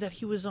CTV that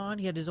he was on?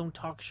 He had his own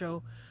talk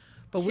show.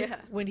 But Yeah.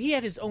 when he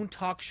had his own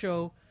talk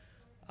show,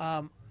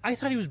 I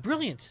thought he was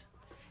brilliant.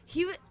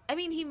 He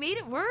made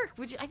it work,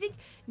 which I think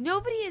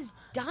nobody has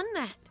done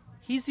that.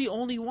 He's the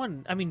only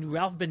one. I mean,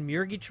 Ralph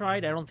Ben-Murgy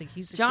tried. I don't think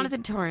he's succeeded.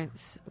 Jonathan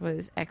Torrance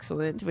was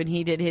excellent when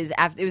he did his.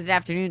 It was an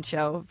afternoon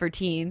show for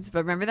teens, but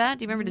remember that?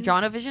 Do you remember the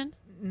Jonovision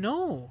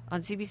No.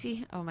 on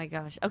CBC? Oh my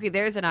gosh! Okay,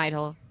 there's an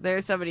idol.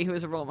 There's somebody who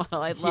was a role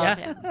model. I love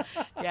him.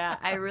 Yeah,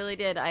 I really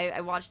did. I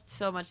watched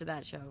so much of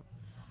that show.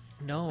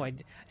 No,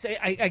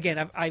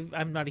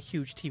 I'm not a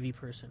huge TV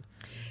person.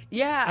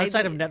 Yeah,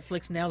 Outside of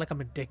Netflix now, like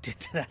I'm addicted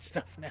to that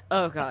stuff now.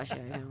 Oh gosh, I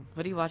know.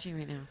 What are you watching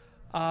right now?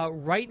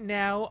 Right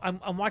now,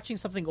 I'm watching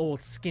something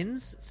old,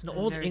 Skins. It's an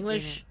old never seen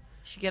English. it.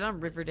 You should get on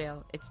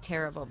Riverdale. It's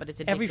terrible, but it's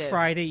addictive. Every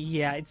Friday,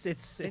 yeah, it's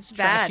It's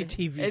trashy bad.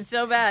 TV. It's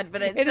so bad,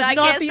 but It is I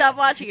not can't the- stop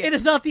watching it. It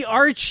is not the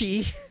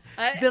Archie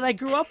I- that I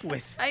grew up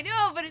with. I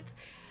know, but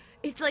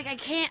it's like I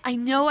can't. I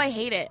know I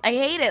hate it. I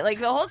hate it. Like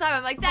the whole time,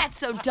 I'm like, that's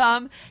so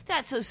dumb.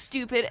 That's so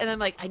stupid. And then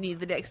like, I need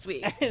the next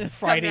week.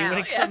 Friday Come when now,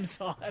 it yeah. comes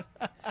on.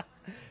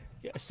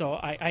 Yeah, so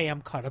I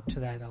am caught up to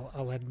that.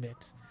 I'll admit.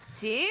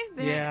 See,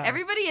 Yeah.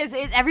 everybody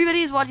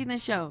is watching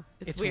this show.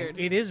 It's weird,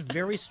 It is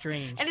very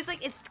strange. and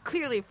it's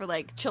clearly for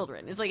like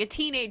children. It's like a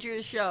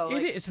teenager's show. It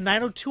Like, is. It's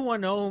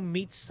 90210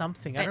 meets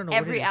something. I and don't know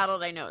every what it is.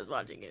 adult I know is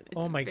watching it. It's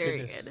Oh my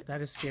very goodness, good.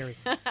 that is scary.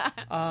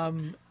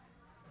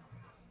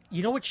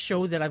 You know what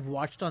show that I've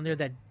watched on there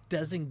that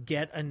doesn't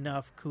get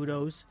enough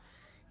kudos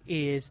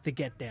is The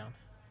Get Down.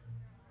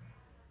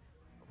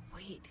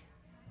 Wait,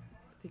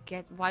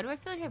 why do I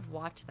feel like I've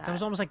watched that? That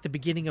was almost like the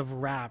beginning of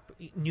rap.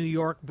 New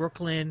York,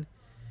 Brooklyn.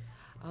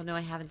 Oh no,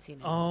 I haven't seen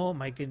it. Oh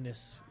my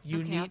goodness!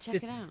 Okay, I'll check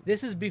it out.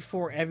 This is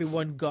before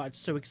everyone got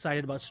so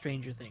excited about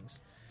Stranger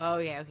Things. Oh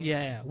yeah, okay.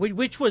 Yeah.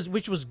 Which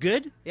was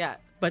good. Yeah.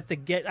 But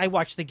I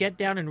watched The Get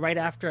Down, and right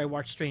after I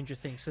watched Stranger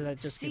Things. So that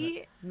just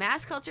See,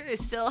 mass culture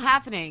is still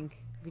happening.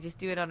 We just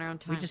do it on our own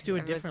time. just do it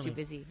Everyone's differently. Too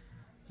busy.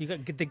 you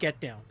got The Get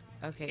Down.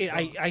 Okay,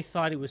 cool. I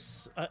thought it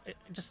was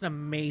just an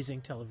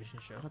amazing television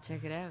show. I'll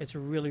check it out. It's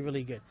really,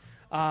 really good.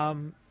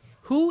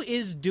 Who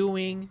is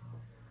doing?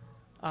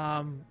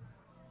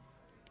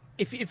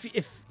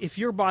 If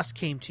your boss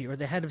came to you, or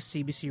the head of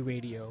CBC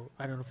Radio,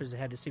 I don't know if there's a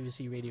head of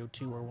CBC Radio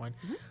 2 or 1,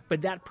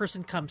 but that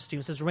person comes to you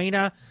and says,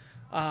 "Reina,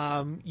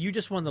 you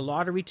just won the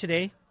lottery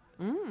today.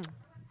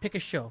 Pick a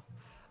show.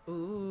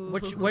 Ooh.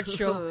 What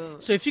show?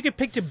 So if you could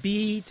pick to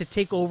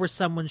take over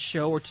someone's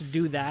show, or to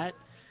do that,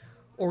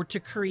 or to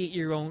create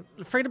your own.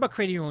 Forget about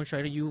creating your own show.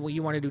 You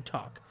want to do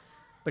talk,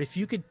 but if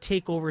you could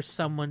take over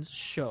someone's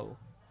show,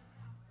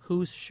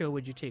 whose show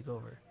would you take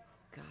over?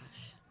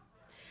 Gosh,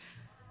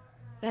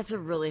 that's a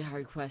really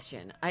hard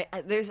question.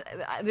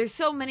 There's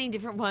so many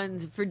different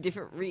ones for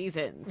different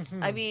reasons.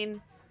 I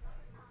mean,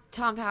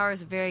 Tom Power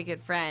is a very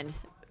good friend,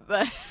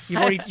 but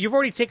You've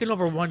already taken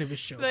over one of his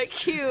shows. but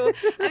Q.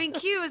 I mean,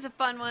 Q is a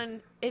fun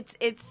one.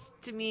 It's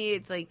to me,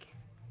 it's like.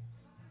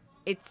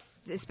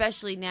 It's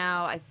especially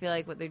now. I feel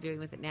like what they're doing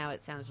with it now.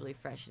 It sounds really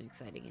fresh and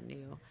exciting and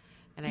new.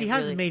 And he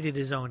has made it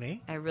his own, eh?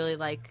 I really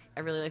like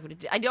what it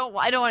did. I don't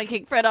want to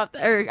kick Fred off,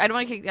 or I don't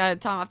want to kick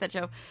Tom off that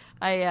show.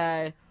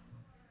 I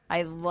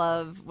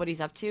love what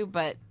he's up to,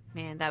 but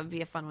man, that would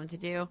be a fun one to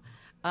do.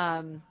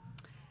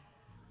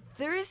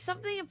 There is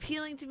something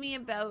appealing to me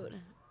about.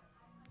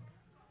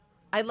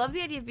 I love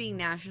the idea of being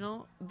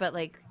national, but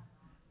like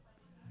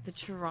the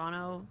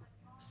Toronto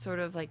sort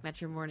of like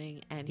Metro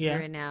Morning and Here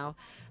and Now.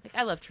 Like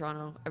I love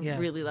Toronto. I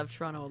really love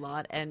Toronto a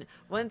lot. And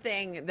one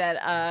thing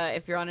that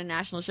if you're on a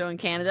national show in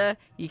Canada,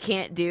 you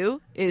can't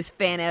do is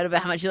fan out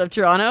about how much you love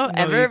Toronto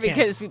ever,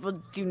 because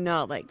people do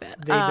not like that.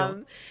 They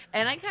don't.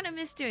 And I kind of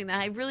miss doing that.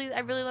 I really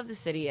love the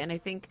city, and I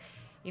think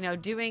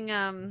doing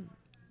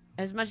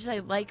as much as I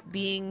like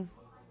being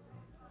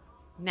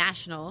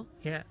national,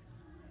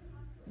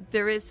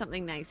 there is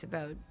something nice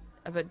about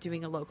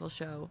doing a local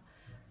show.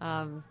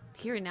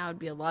 Here and Now would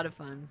be a lot of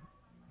fun.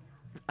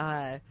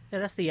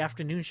 That's the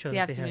afternoon show. The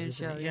that afternoon they have,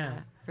 show, isn't it? yeah,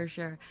 for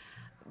sure.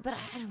 But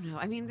I don't know.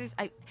 I mean,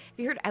 have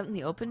you heard Out in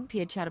the Open,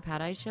 Pia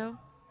Chattopadhyay's show?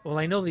 Well,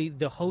 I know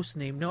the host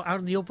name. No, Out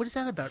in the Open. What is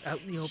that about? Out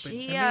in the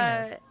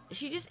Open.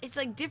 She just, it's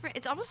like different.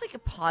 It's almost like a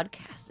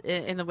podcast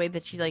in the way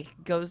that she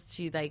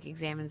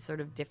examines sort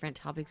of different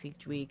topics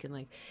each week,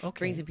 and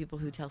brings in people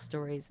who tell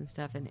stories and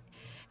stuff. And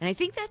I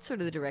think that's sort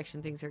of the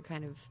direction things are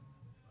kind of.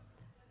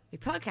 The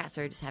podcasts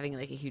are just having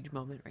like a huge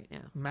moment right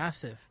now.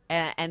 Massive.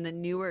 And the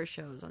newer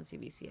shows on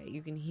CBC,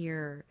 you can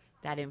hear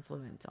that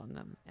influence on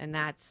them. And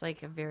that's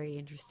like a very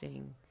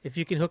interesting... If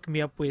you can hook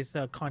me up with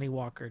Connie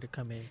Walker to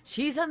come in.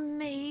 She's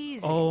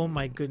amazing. Oh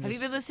my goodness. Have you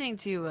been listening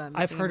to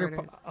I've heard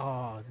Murder?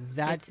 her...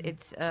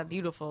 It's a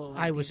beautiful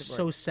I was piece of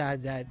so work.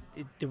 sad that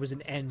there was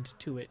an end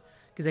to it.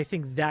 Because I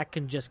think that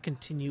can just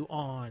continue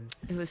on.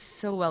 It was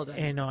so well done.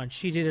 And on.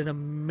 She did an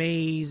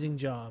amazing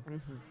job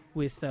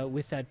with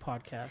that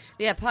podcast.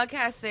 Yeah,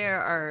 podcasts there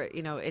are,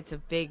 it's a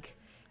big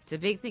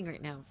thing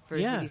right now for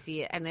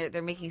CBC, and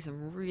they're making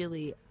some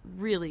really,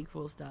 really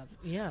cool stuff.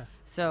 Yeah.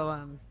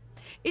 So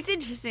it's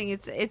interesting.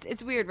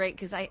 It's weird, right?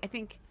 Because I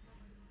think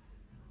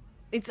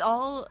it's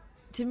all,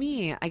 to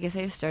me, I guess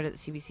I just started at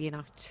the CBC in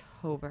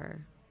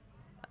October.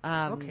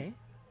 Okay.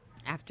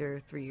 after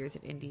 3 years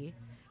at Indy,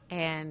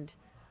 and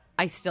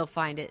I still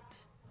find it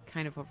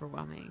kind of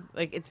overwhelming.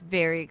 Like, it's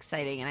very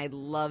exciting, and I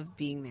love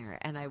being there,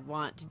 and I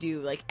want to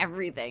do like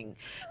everything.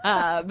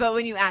 But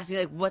when you ask me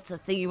like, what's the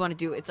thing you want to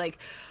do? It's like,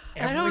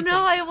 I don't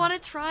know. I want to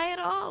try it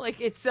all. Like,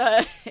 it's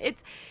a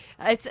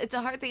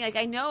hard thing. Like,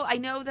 I know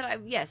that I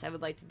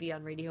would like to be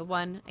on Radio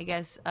 1, I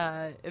guess,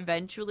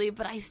 eventually,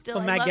 but I still.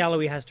 But Matt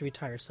Galloway has to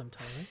retire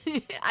sometime,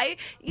 right? I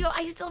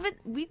still haven't.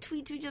 We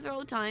tweet to each other all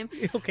the time.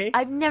 Okay.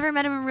 I've never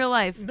met him in real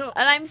life. No.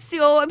 And I'm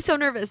so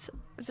nervous.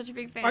 I'm such a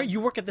big fan.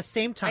 You work at the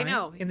same time? I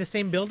know. In the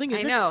same building?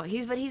 I know.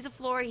 He's a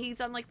floor. He's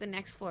on like the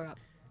next floor up.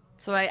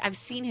 So I've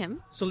seen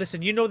him. So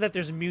listen, you know that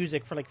there's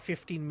music for like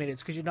 15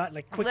 minutes because you're not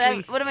like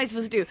quickly. What am I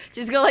supposed to do?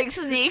 Just go like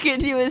sneak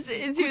into his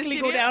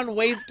quickly go down,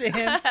 wave to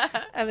him,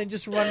 and then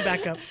just run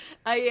back up.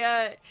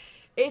 I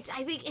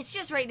think it's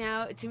just right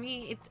now. To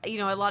me, it's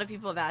a lot of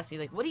people have asked me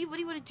like, what do you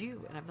want to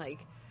do? And I'm like,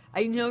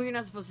 I know you're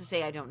not supposed to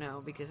say I don't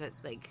know because it's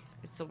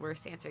the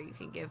worst answer you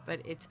can give.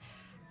 But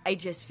I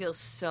just feel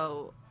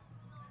so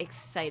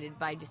excited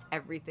by just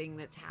everything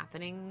that's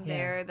happening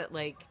there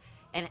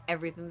and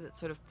everything that's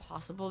sort of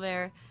possible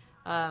there.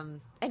 And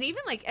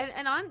even like,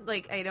 and on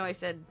like, I know I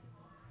said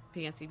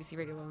being on CBC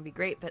Radio 1 would be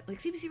great, but like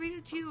CBC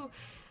Radio 2,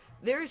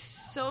 there's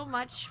so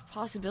much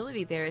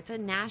possibility there. It's a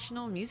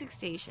national music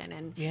station,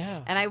 and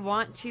I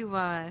want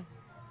to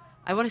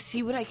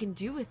see what I can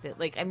do with it.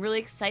 Like, I'm really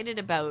excited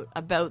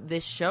about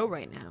this show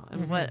right now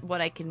and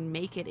what I can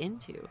make it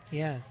into.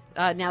 Yeah.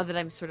 Now that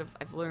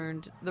I've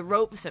learned the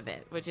ropes of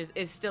it, which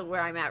is still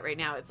where I'm at right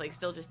now. It's like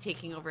still just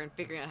taking over and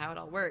figuring out how it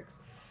all works.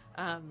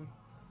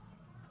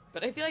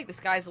 But I feel like the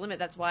sky's the limit.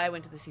 That's why I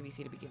went to the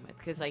CBC to begin with,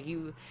 because like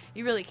you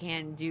really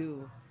can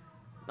do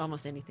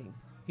almost anything.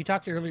 You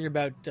talked earlier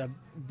about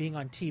being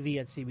on TV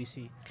at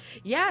CBC.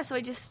 Yeah, so I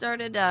just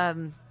started.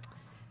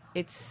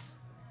 It's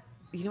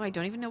I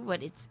don't even know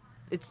what it's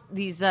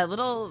these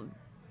little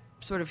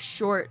sort of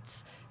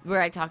shorts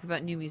where I talk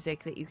about new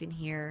music that you can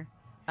hear.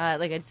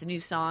 Like it's a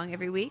new song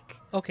every week.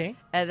 Okay.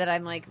 That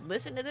I'm like,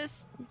 listen to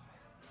this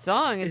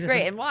song. It's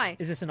great. And why?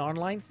 Is this an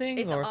online thing?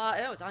 It's no,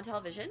 it's on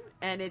television,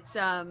 and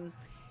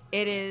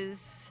it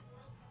is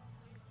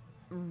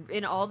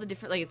in all the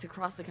different, like, it's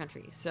across the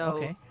country. So,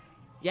 okay.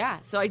 Yeah.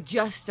 So I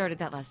just started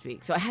that last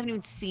week. So I haven't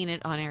even seen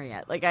it on air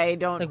yet. Like, I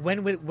don't. Like,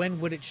 when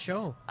would it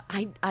show?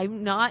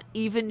 I'm not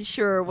even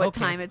sure what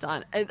time it's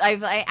on.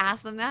 I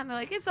asked them that, and they're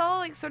like, it's all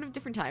like sort of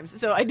different times.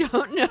 So I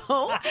don't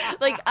know.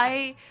 Like,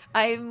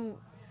 I'm.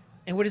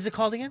 And what is it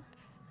called again?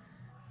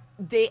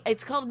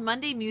 It's called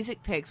Monday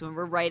Music Picks when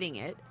we're writing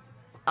it.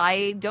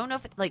 I don't know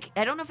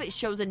if it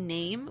shows a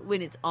name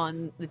when it's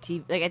on the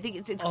TV. Like, I think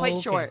it's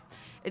quite short.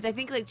 It's, I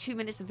think, like 2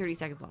 minutes and 30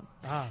 seconds long.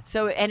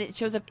 So, and it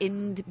shows up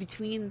in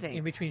between things.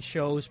 In between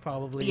shows,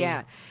 probably.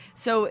 Yeah.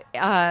 So,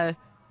 I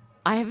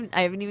haven't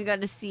even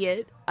gotten to see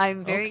it.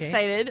 I'm very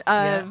excited.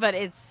 But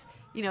it's,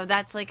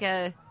 that's like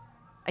I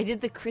did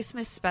the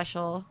Christmas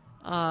special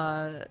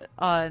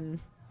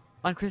on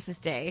Christmas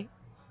Day.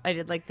 I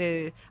did like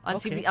on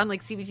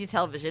CBC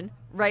television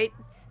right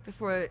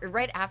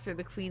after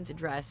the Queen's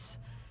address,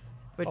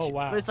 which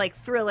was like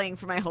thrilling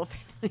for my whole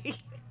family.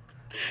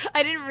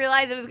 I didn't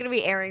realize it was going to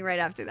be airing right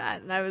after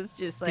that, and I was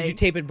just like, did you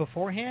tape it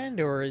beforehand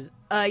or is...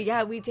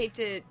 yeah, we taped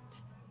it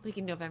like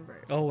in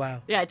November. Oh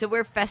wow. Yeah, to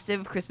wear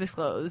festive Christmas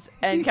clothes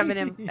and coming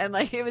in and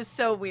like it was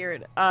so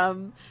weird.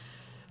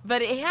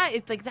 But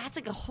it's like that's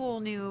like a whole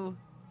new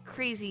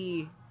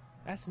crazy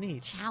That's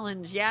neat.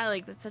 challenge. Yeah,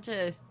 like that's such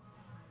a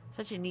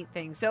neat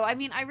thing. So, I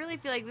mean, I really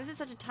feel like this is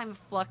such a time of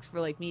flux for,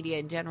 like, media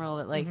in general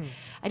that, like,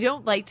 I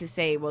don't like to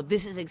say, well,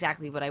 this is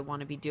exactly what I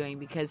want to be doing,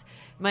 because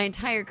my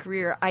entire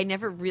career, I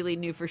never really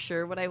knew for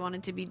sure what I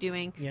wanted to be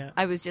doing. Yeah.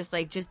 I was just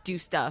like, just do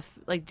stuff.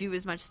 Like, do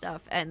as much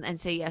stuff and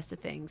say yes to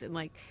things and,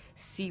 like,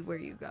 see where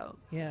you go.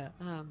 Yeah.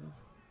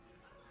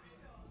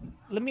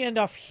 Let me end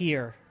off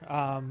here.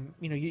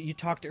 You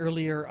talked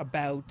earlier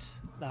about,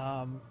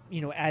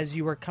 as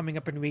you were coming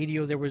up in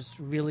radio, there was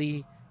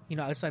really,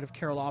 outside of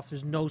Carol Off,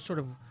 there's no sort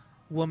of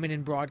woman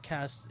in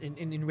broadcast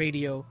in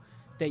radio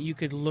that you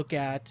could look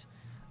at.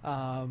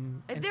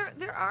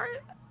 There are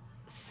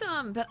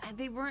some, but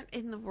they weren't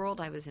in the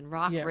world I was in.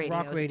 Rock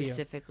radio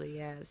specifically.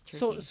 Yeah, it's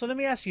tricky. So let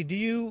me ask you: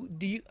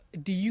 do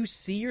you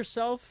see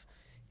yourself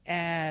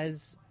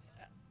as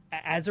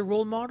a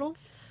role model?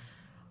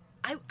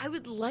 I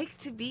would like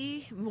to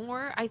be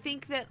more. I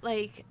think that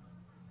like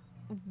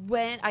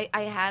when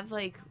I have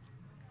like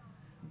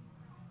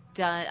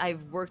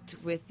I've worked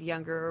with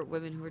younger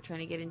women who are trying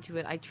to get into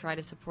it. I try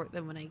to support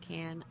them when I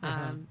can.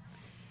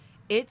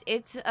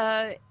 It's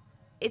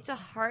a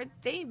hard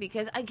thing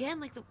because, again,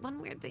 like the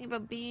one weird thing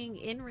about being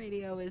in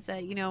radio is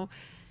that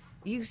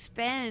you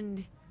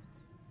spend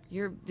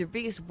your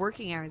biggest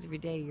working hours every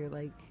day. You're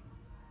like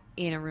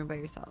in a room by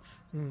yourself,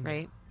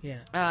 right? Yeah.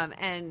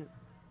 And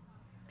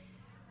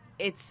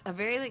it's a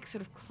very like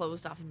sort of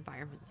closed off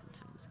environment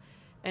sometimes,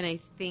 and I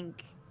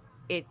think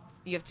you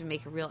have to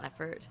make a real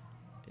effort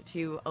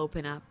to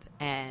open up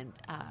and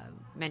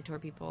mentor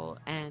people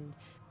and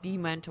be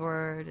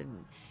mentored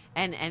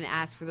and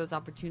ask for those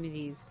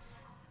opportunities.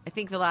 I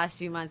think the last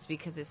few months,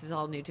 because this is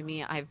all new to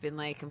me, I've been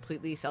like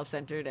completely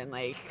self-centered and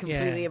like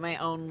completely in my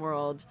own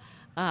world.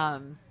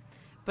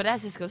 But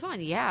as this goes on,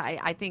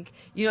 I think,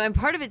 and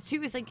part of it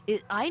too is like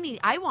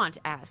I want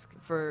to ask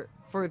for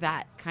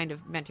that kind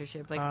of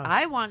mentorship. Like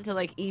I want to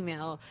like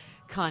email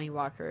Connie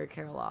Walker or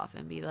Carol Off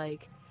and be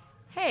like,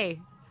 hey,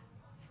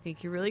 I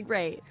think you're really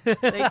great.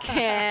 Like,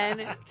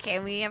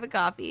 can we have a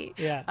coffee?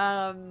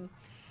 Yeah.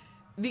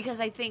 Because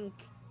I think,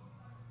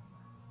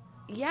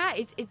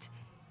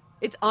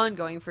 it's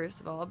ongoing, first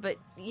of all. But,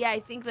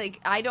 I think, like,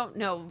 I don't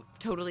know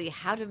totally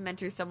how to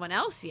mentor someone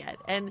else yet.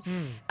 And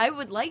I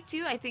would like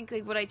to. I think,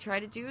 like, what I try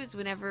to do is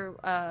whenever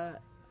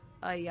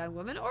a young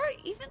woman, or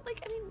even,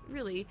 like, I mean,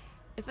 really,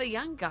 if a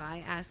young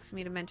guy asks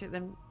me to mentor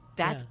them,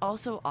 that's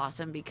also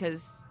awesome,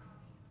 because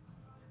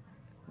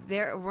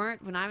there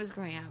weren't, when I was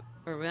growing up,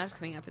 or when I was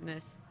coming up in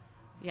this,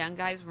 young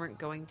guys weren't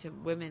going to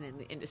women in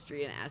the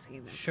industry and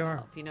asking them for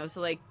help,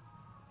 So, like,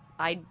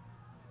 I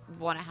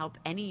want to help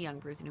any young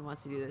person who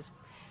wants to do this.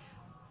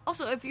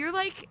 Also, if you're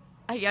like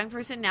a young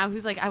person now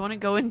who's like, I want to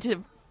go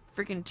into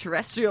freaking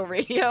terrestrial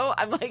radio,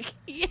 I'm like,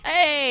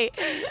 yay!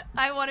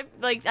 I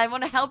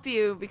want to help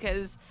you,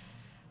 because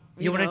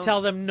you want to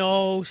tell them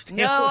no.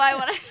 No, I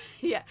want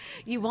to. Yeah,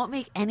 you won't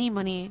make any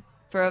money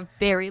for a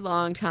very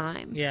long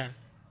time. Yeah,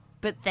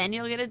 but then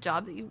you'll get a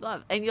job that you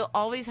love, and you'll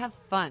always have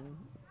fun.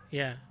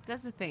 Yeah,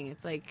 that's the thing.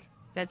 It's like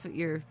that's what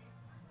you're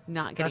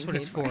not getting. That's what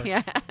paid it's for.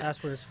 Yeah,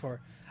 that's what it's for.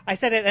 I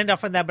said I'd end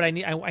off on that, but I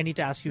need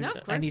to ask you. No,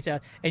 I need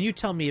to, and you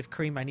tell me if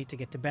Kareem, I need to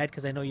get to bed,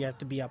 because I know you have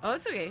to be up. Oh,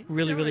 it's okay.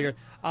 Really, really early.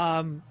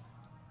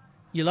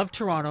 You love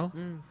Toronto.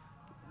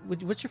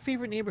 What's your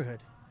favorite neighborhood?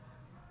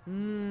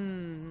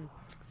 Kensington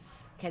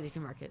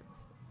Market.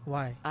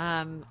 Why?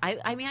 I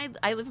mean,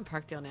 I live in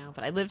Parkdale now,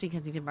 but I lived in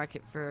Kensington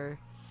Market for,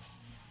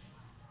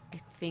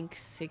 I think,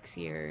 6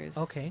 years.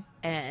 Okay.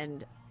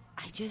 And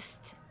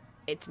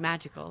it's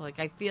magical. Like,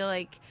 I feel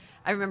like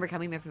I remember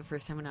coming there for the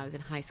first time when I was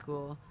in high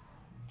school,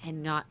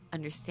 and not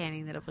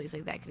understanding that a place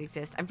like that could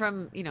exist. I'm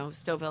from,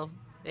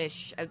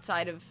 Stouffville-ish,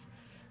 outside of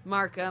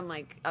Markham,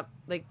 like up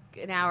like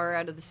an hour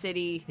out of the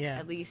city,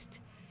 at least.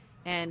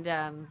 And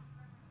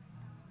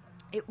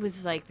it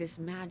was like this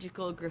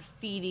magical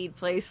graffitied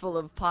place full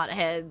of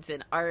potheads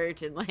and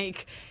art and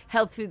like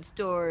health food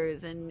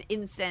stores and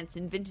incense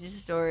and vintage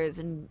stores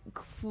and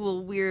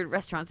cool, weird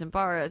restaurants and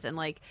bars, and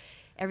like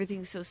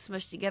everything's so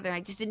smushed together. And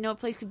I just didn't know a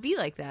place could be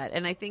like that.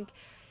 And I think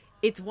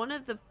it's one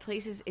of the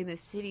places in the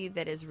city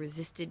that has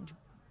resisted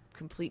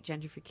complete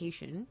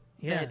gentrification.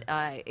 Yeah.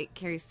 But it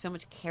carries so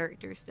much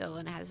character still,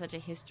 and it has such a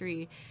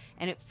history,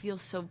 and it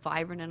feels so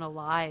vibrant and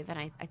alive. And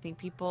I think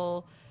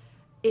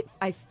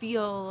I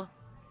feel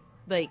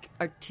like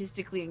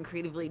artistically and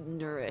creatively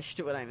nourished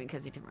when I'm in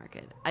Kensington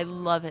Market. I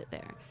love it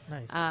there.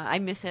 Nice. I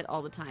miss it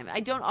all the time.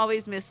 I don't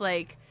always miss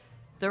like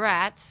the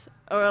rats,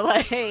 or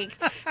like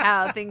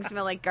how things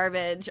smell like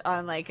garbage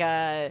on like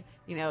the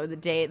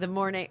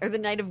morning or the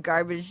night of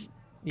garbage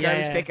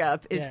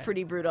pickup is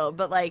pretty brutal.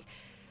 But like,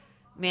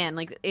 man,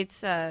 like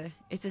it's a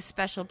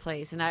special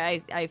place, and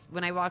I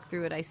when I walk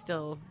through it, I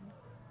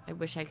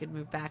wish I could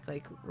move back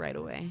like right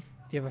away.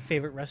 Do you have a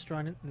favorite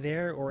restaurant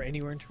there or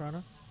anywhere in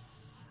Toronto?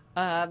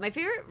 My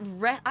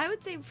favorite, I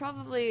would say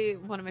probably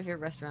one of my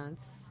favorite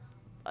restaurants.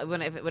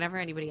 Whenever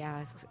anybody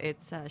asks,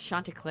 it's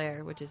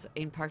Chanticleer, which is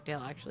in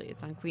Parkdale. Actually,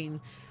 it's on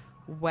Queen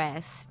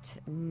West,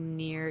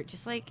 near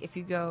just like if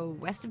you go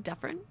west of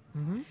Dufferin.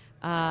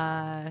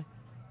 Mm-hmm.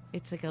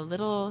 It's like a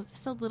little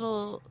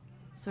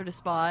sort of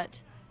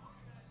spot.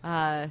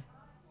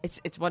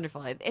 It's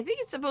wonderful. I think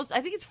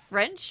it's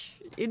French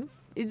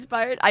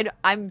inspired.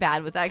 I'm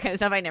bad with that kind of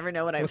stuff. I never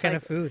know what I. What kind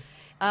of food?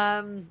 They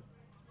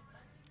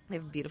have a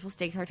beautiful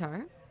steak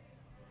tartare.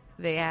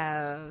 They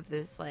have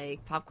this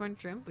like popcorn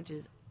shrimp, which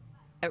is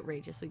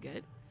outrageously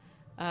good.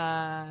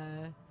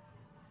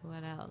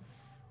 What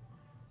else?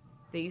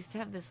 They used to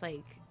have this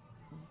like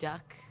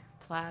duck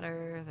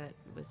platter that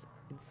was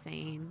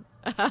insane.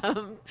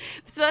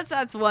 So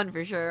that's one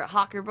for sure.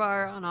 Hawker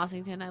Bar on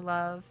Ossington, I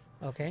love.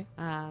 Okay.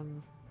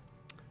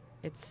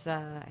 It's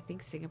I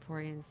think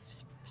Singaporean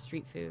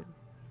street food,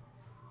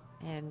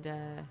 and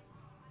I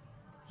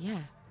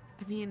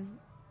mean,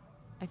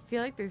 I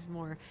feel like there's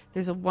more.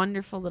 There's a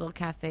wonderful little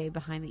cafe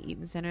behind the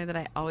Eaton Center that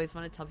I always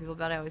want to tell people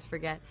about. I always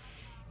forget.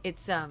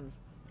 It's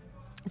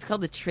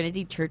called the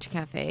Trinity Church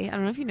Cafe. I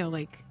don't know if you know,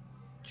 like,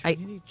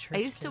 Trinity Church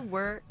I used to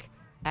work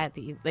at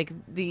the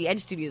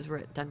Edge Studios were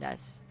at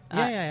Dundas.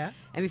 Yeah.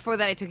 And before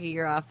that, I took a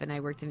year off and I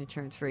worked in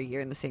insurance for a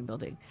year in the same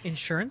building.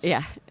 Insurance?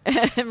 Yeah,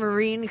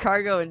 marine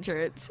cargo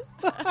insurance.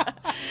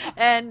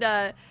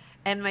 And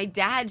my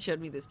dad showed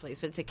me this place,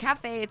 but it's a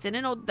cafe. It's in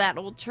that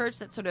old church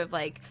that's sort of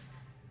like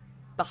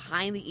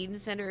behind the Eaton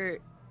Center,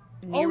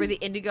 near where the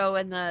Indigo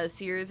and the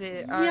Sears are.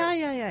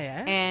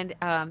 Yeah.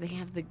 And they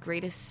have the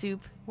greatest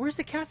soup. Where's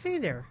the cafe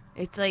there?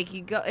 It's like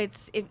you go.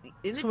 It's in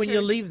the so when church,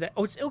 you leave that.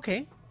 Oh, it's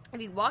okay.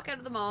 If you walk out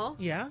of the mall,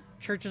 yeah,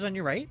 church is on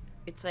your right.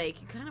 It's like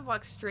you kind of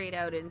walk straight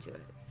out into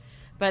it,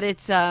 but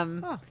it's they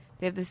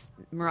have this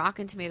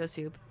Moroccan tomato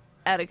soup,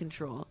 out of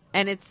control,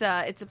 and it's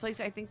a place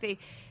where I think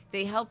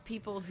they help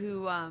people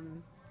who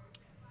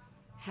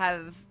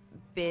have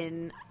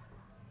been.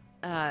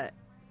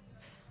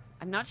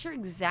 I'm not sure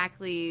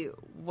exactly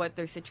what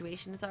their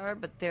situations are,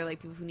 but they're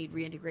like people who need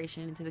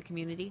reintegration into the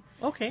community.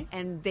 Okay.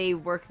 And they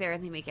work there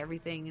and they make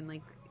everything, and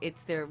like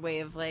it's their way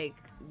of like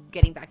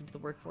getting back into the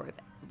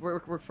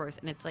workforce,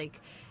 and it's like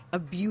a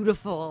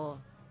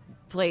beautiful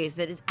place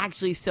that is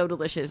actually so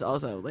delicious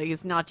also. Like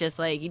it's not just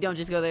like you don't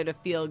just go there to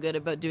feel good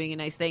about doing a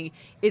nice thing.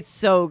 It's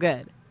so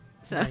good.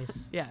 So,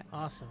 Nice. yeah.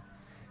 Awesome.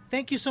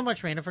 Thank you so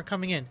much, Raina, for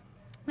coming in.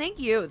 Thank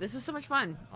you. This was so much fun.